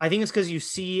I think it's because you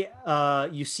see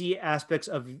aspects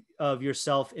of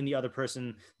yourself in the other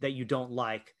person that you don't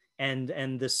like, and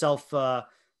the self the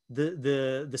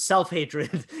self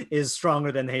hatred is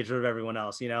stronger than the hatred of everyone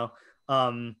else. You know,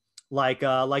 like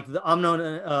the Amnon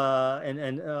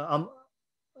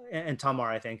and Tamar,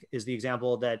 I think, is the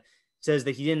example that says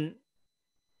that he didn't.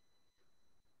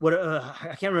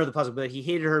 I can't remember the pasuk, but he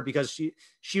hated her because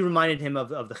she reminded him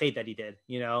of the hate that he did.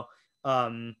 You know.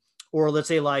 Or let's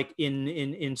say like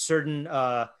in certain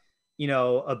abusive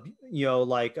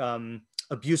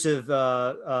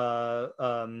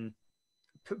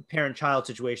parent-child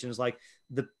situations, like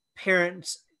the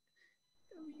parents,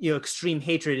 extreme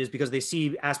hatred is because they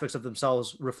see aspects of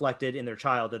themselves reflected in their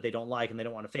child that they don't like and they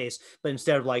don't want to face, but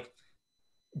instead of like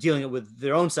dealing it with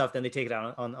their own stuff, then they take it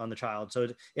out on the child. So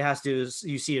it has to,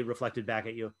 you see it reflected back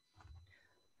at you.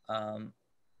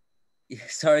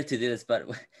 Sorry to do this, but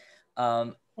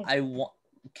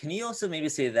can you also maybe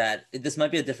say that this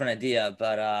might be a different idea,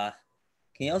 but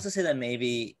can you also say that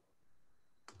maybe,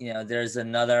 there's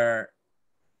another,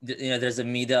 there's a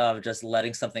midah of just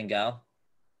letting something go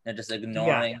and just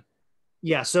ignoring.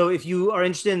 Yeah. So if you are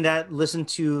interested in that, listen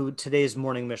to today's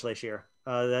morning Mishlei shiur.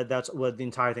 That's what the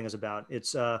entire thing is about.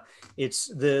 It's the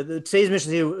today's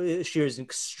Mishlei shiur is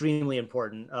extremely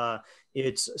important.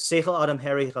 It's seichel adam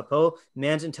heri chapo,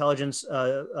 man's intelligence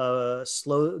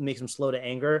makes him slow to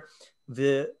anger.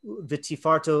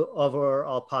 v'tifarto over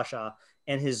al pasha,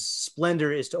 and his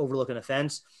splendor is to overlook an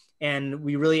offense. And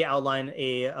we really outline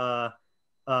a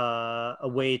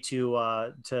way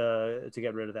to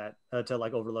get rid of that, to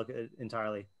like overlook it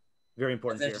entirely. Very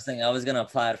important. That's interesting. I was gonna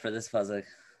apply it for this pasuk.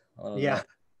 Yeah.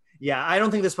 Yeah, I don't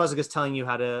think this pasuk is telling you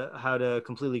how to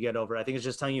completely get over it. I think it's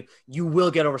just telling you you will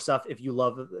get over stuff if you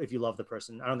love the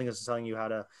person. I don't think it's telling you how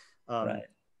to. Right.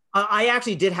 I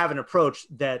actually did have an approach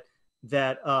that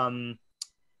I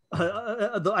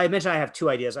mentioned I have two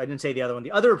ideas. I didn't say the other one.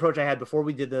 The other approach I had before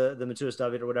we did the Metzudas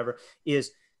David or whatever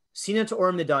is Sina to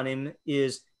Orim Nidanim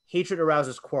is hatred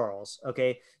arouses quarrels.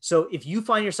 Okay, so if you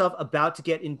find yourself about to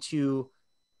get into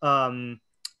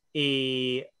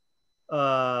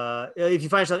if you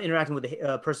find yourself interacting with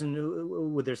a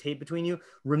person where there's hate between you,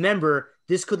 remember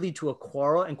this could lead to a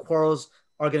quarrel, and quarrels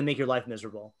are going to make your life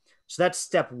miserable. So that's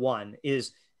step one.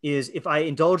 Is if I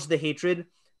indulge the hatred,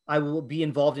 I will be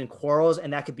involved in quarrels,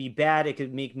 and that could be bad. It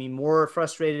could make me more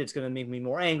frustrated. It's going to make me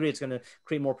more angry. It's going to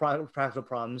create more practical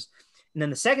problems. And then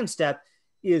the second step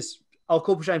is al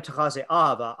kol pashayim tachase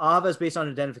ahava. Ahava is based on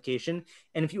identification,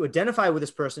 and if you identify with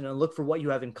this person and look for what you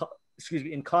have in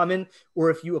common, or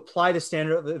if you apply the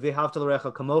standard of v'ahavta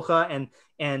l'recha kamocha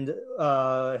and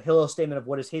Hillel's statement of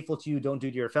what is hateful to you, don't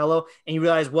do to your fellow, and you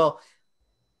realize, well,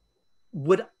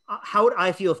 how would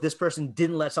I feel if this person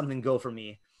didn't let something go for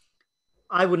me?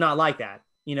 I would not like that,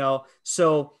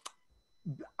 so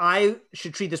I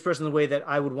should treat this person the way that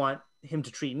I would want him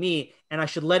to treat me, and I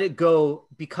should let it go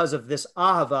because of this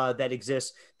ahava that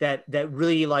exists, that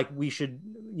really, like, we should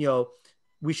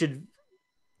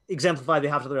exemplify the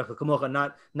hafta l'recha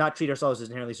kamocha, not treat ourselves as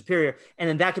inherently superior. And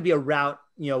then that could be a route,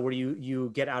 where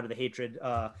you get out of the hatred.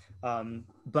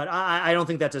 But I don't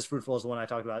think that's as fruitful as the one I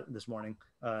talked about this morning,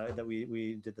 that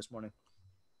we did this morning.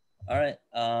 All right.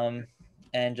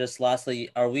 And just lastly,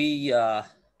 are we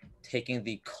taking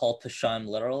the kol pashayim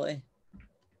literally?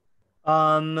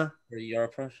 For your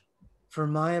approach? For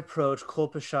my approach,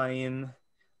 kol pashayim,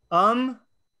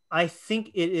 I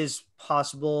think it is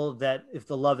possible that if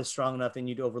the love is strong enough, then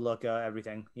you'd overlook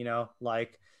everything,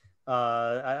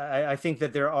 I think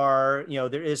that there are,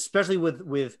 there is, especially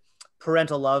with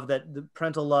parental love, that the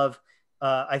parental love,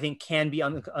 I think can be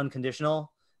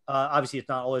unconditional. Obviously it's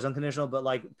not always unconditional, but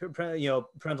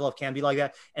parental love can be like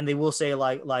that. And they will say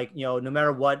no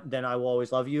matter what, then I will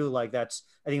always love you. I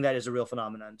think that is a real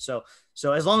phenomenon. So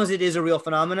as long as it is a real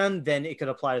phenomenon, then it could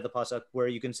apply to the pasuk, where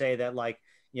you can say that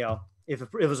if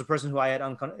it was a person who I had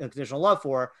unconditional love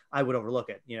for, I would overlook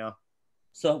it,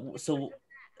 So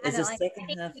is the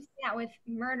second half with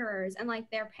murderers and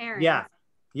their parents?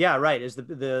 Yeah, right. Is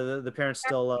the parents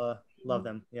still love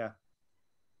them? Yeah.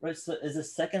 Right. So is the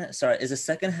second half? So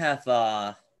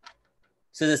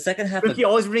the second half. Ricky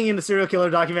always bringing in the serial killer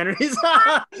documentaries.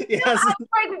 Yes. I was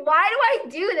like, why do I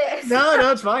do this?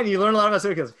 No, it's fine. You learn a lot about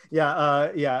serial killers.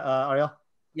 Ariel.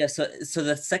 Yeah. So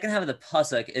the second half of the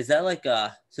pasuk, is that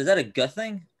is that a good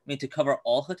thing? I mean, to cover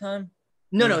all the time?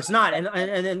 No, it's not. And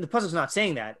the pasuk's not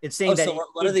saying that. It's saying that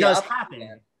it does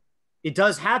happen. It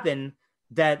does happen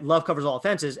that love covers all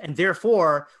offenses, and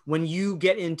therefore, when you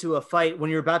get into a fight, when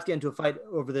you're about to get into a fight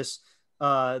over this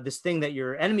thing that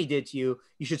your enemy did to you,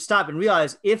 you should stop and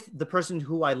realize, if the person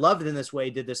who I loved in this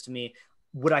way did this to me,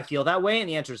 would I feel that way? And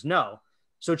the answer is no.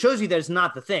 So it shows you that it's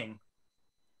not the thing.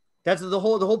 That's the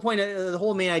whole point. The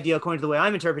whole main idea, according to the way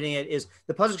I'm interpreting it, is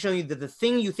the pasuk showing you that the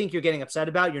thing you think you're getting upset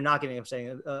about, you're not getting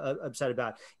upset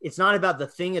about. It's not about the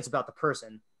thing; it's about the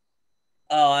person.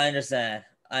 Oh, I understand.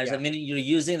 I mean, you're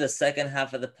using the second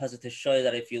half of the pasuk to show you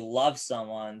that if you love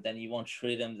someone, then you won't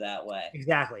treat them that way.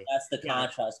 Exactly. That's the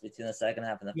contrast between the second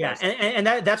half and the first. And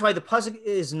that's why the pasuk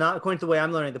is not, according to the way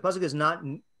I'm learning, the pasuk is not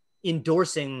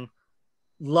endorsing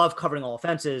love covering all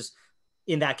offenses.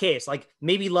 In that case,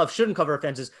 maybe love shouldn't cover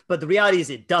offenses, but the reality is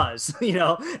it does,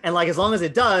 and as long as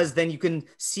it does, then you can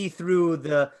see through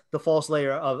the false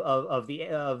layer of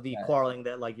the quarreling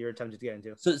that you're attempting to get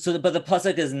into. But the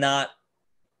pasuk is not,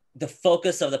 the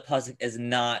focus of the pasuk is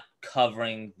not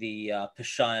covering the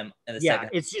pashayim and the second.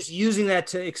 It's just using that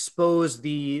to expose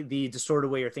the distorted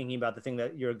way you're thinking about the thing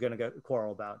that you're going to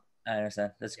quarrel about. I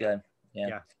understand. That's good.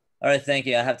 Yeah. All right. Thank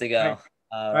you. I have to go.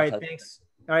 All right. Thanks.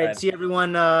 All right. See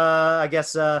everyone, I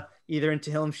guess, either in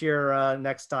Tehillim shiur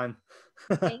next time.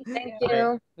 Thank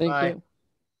you. Thank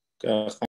you.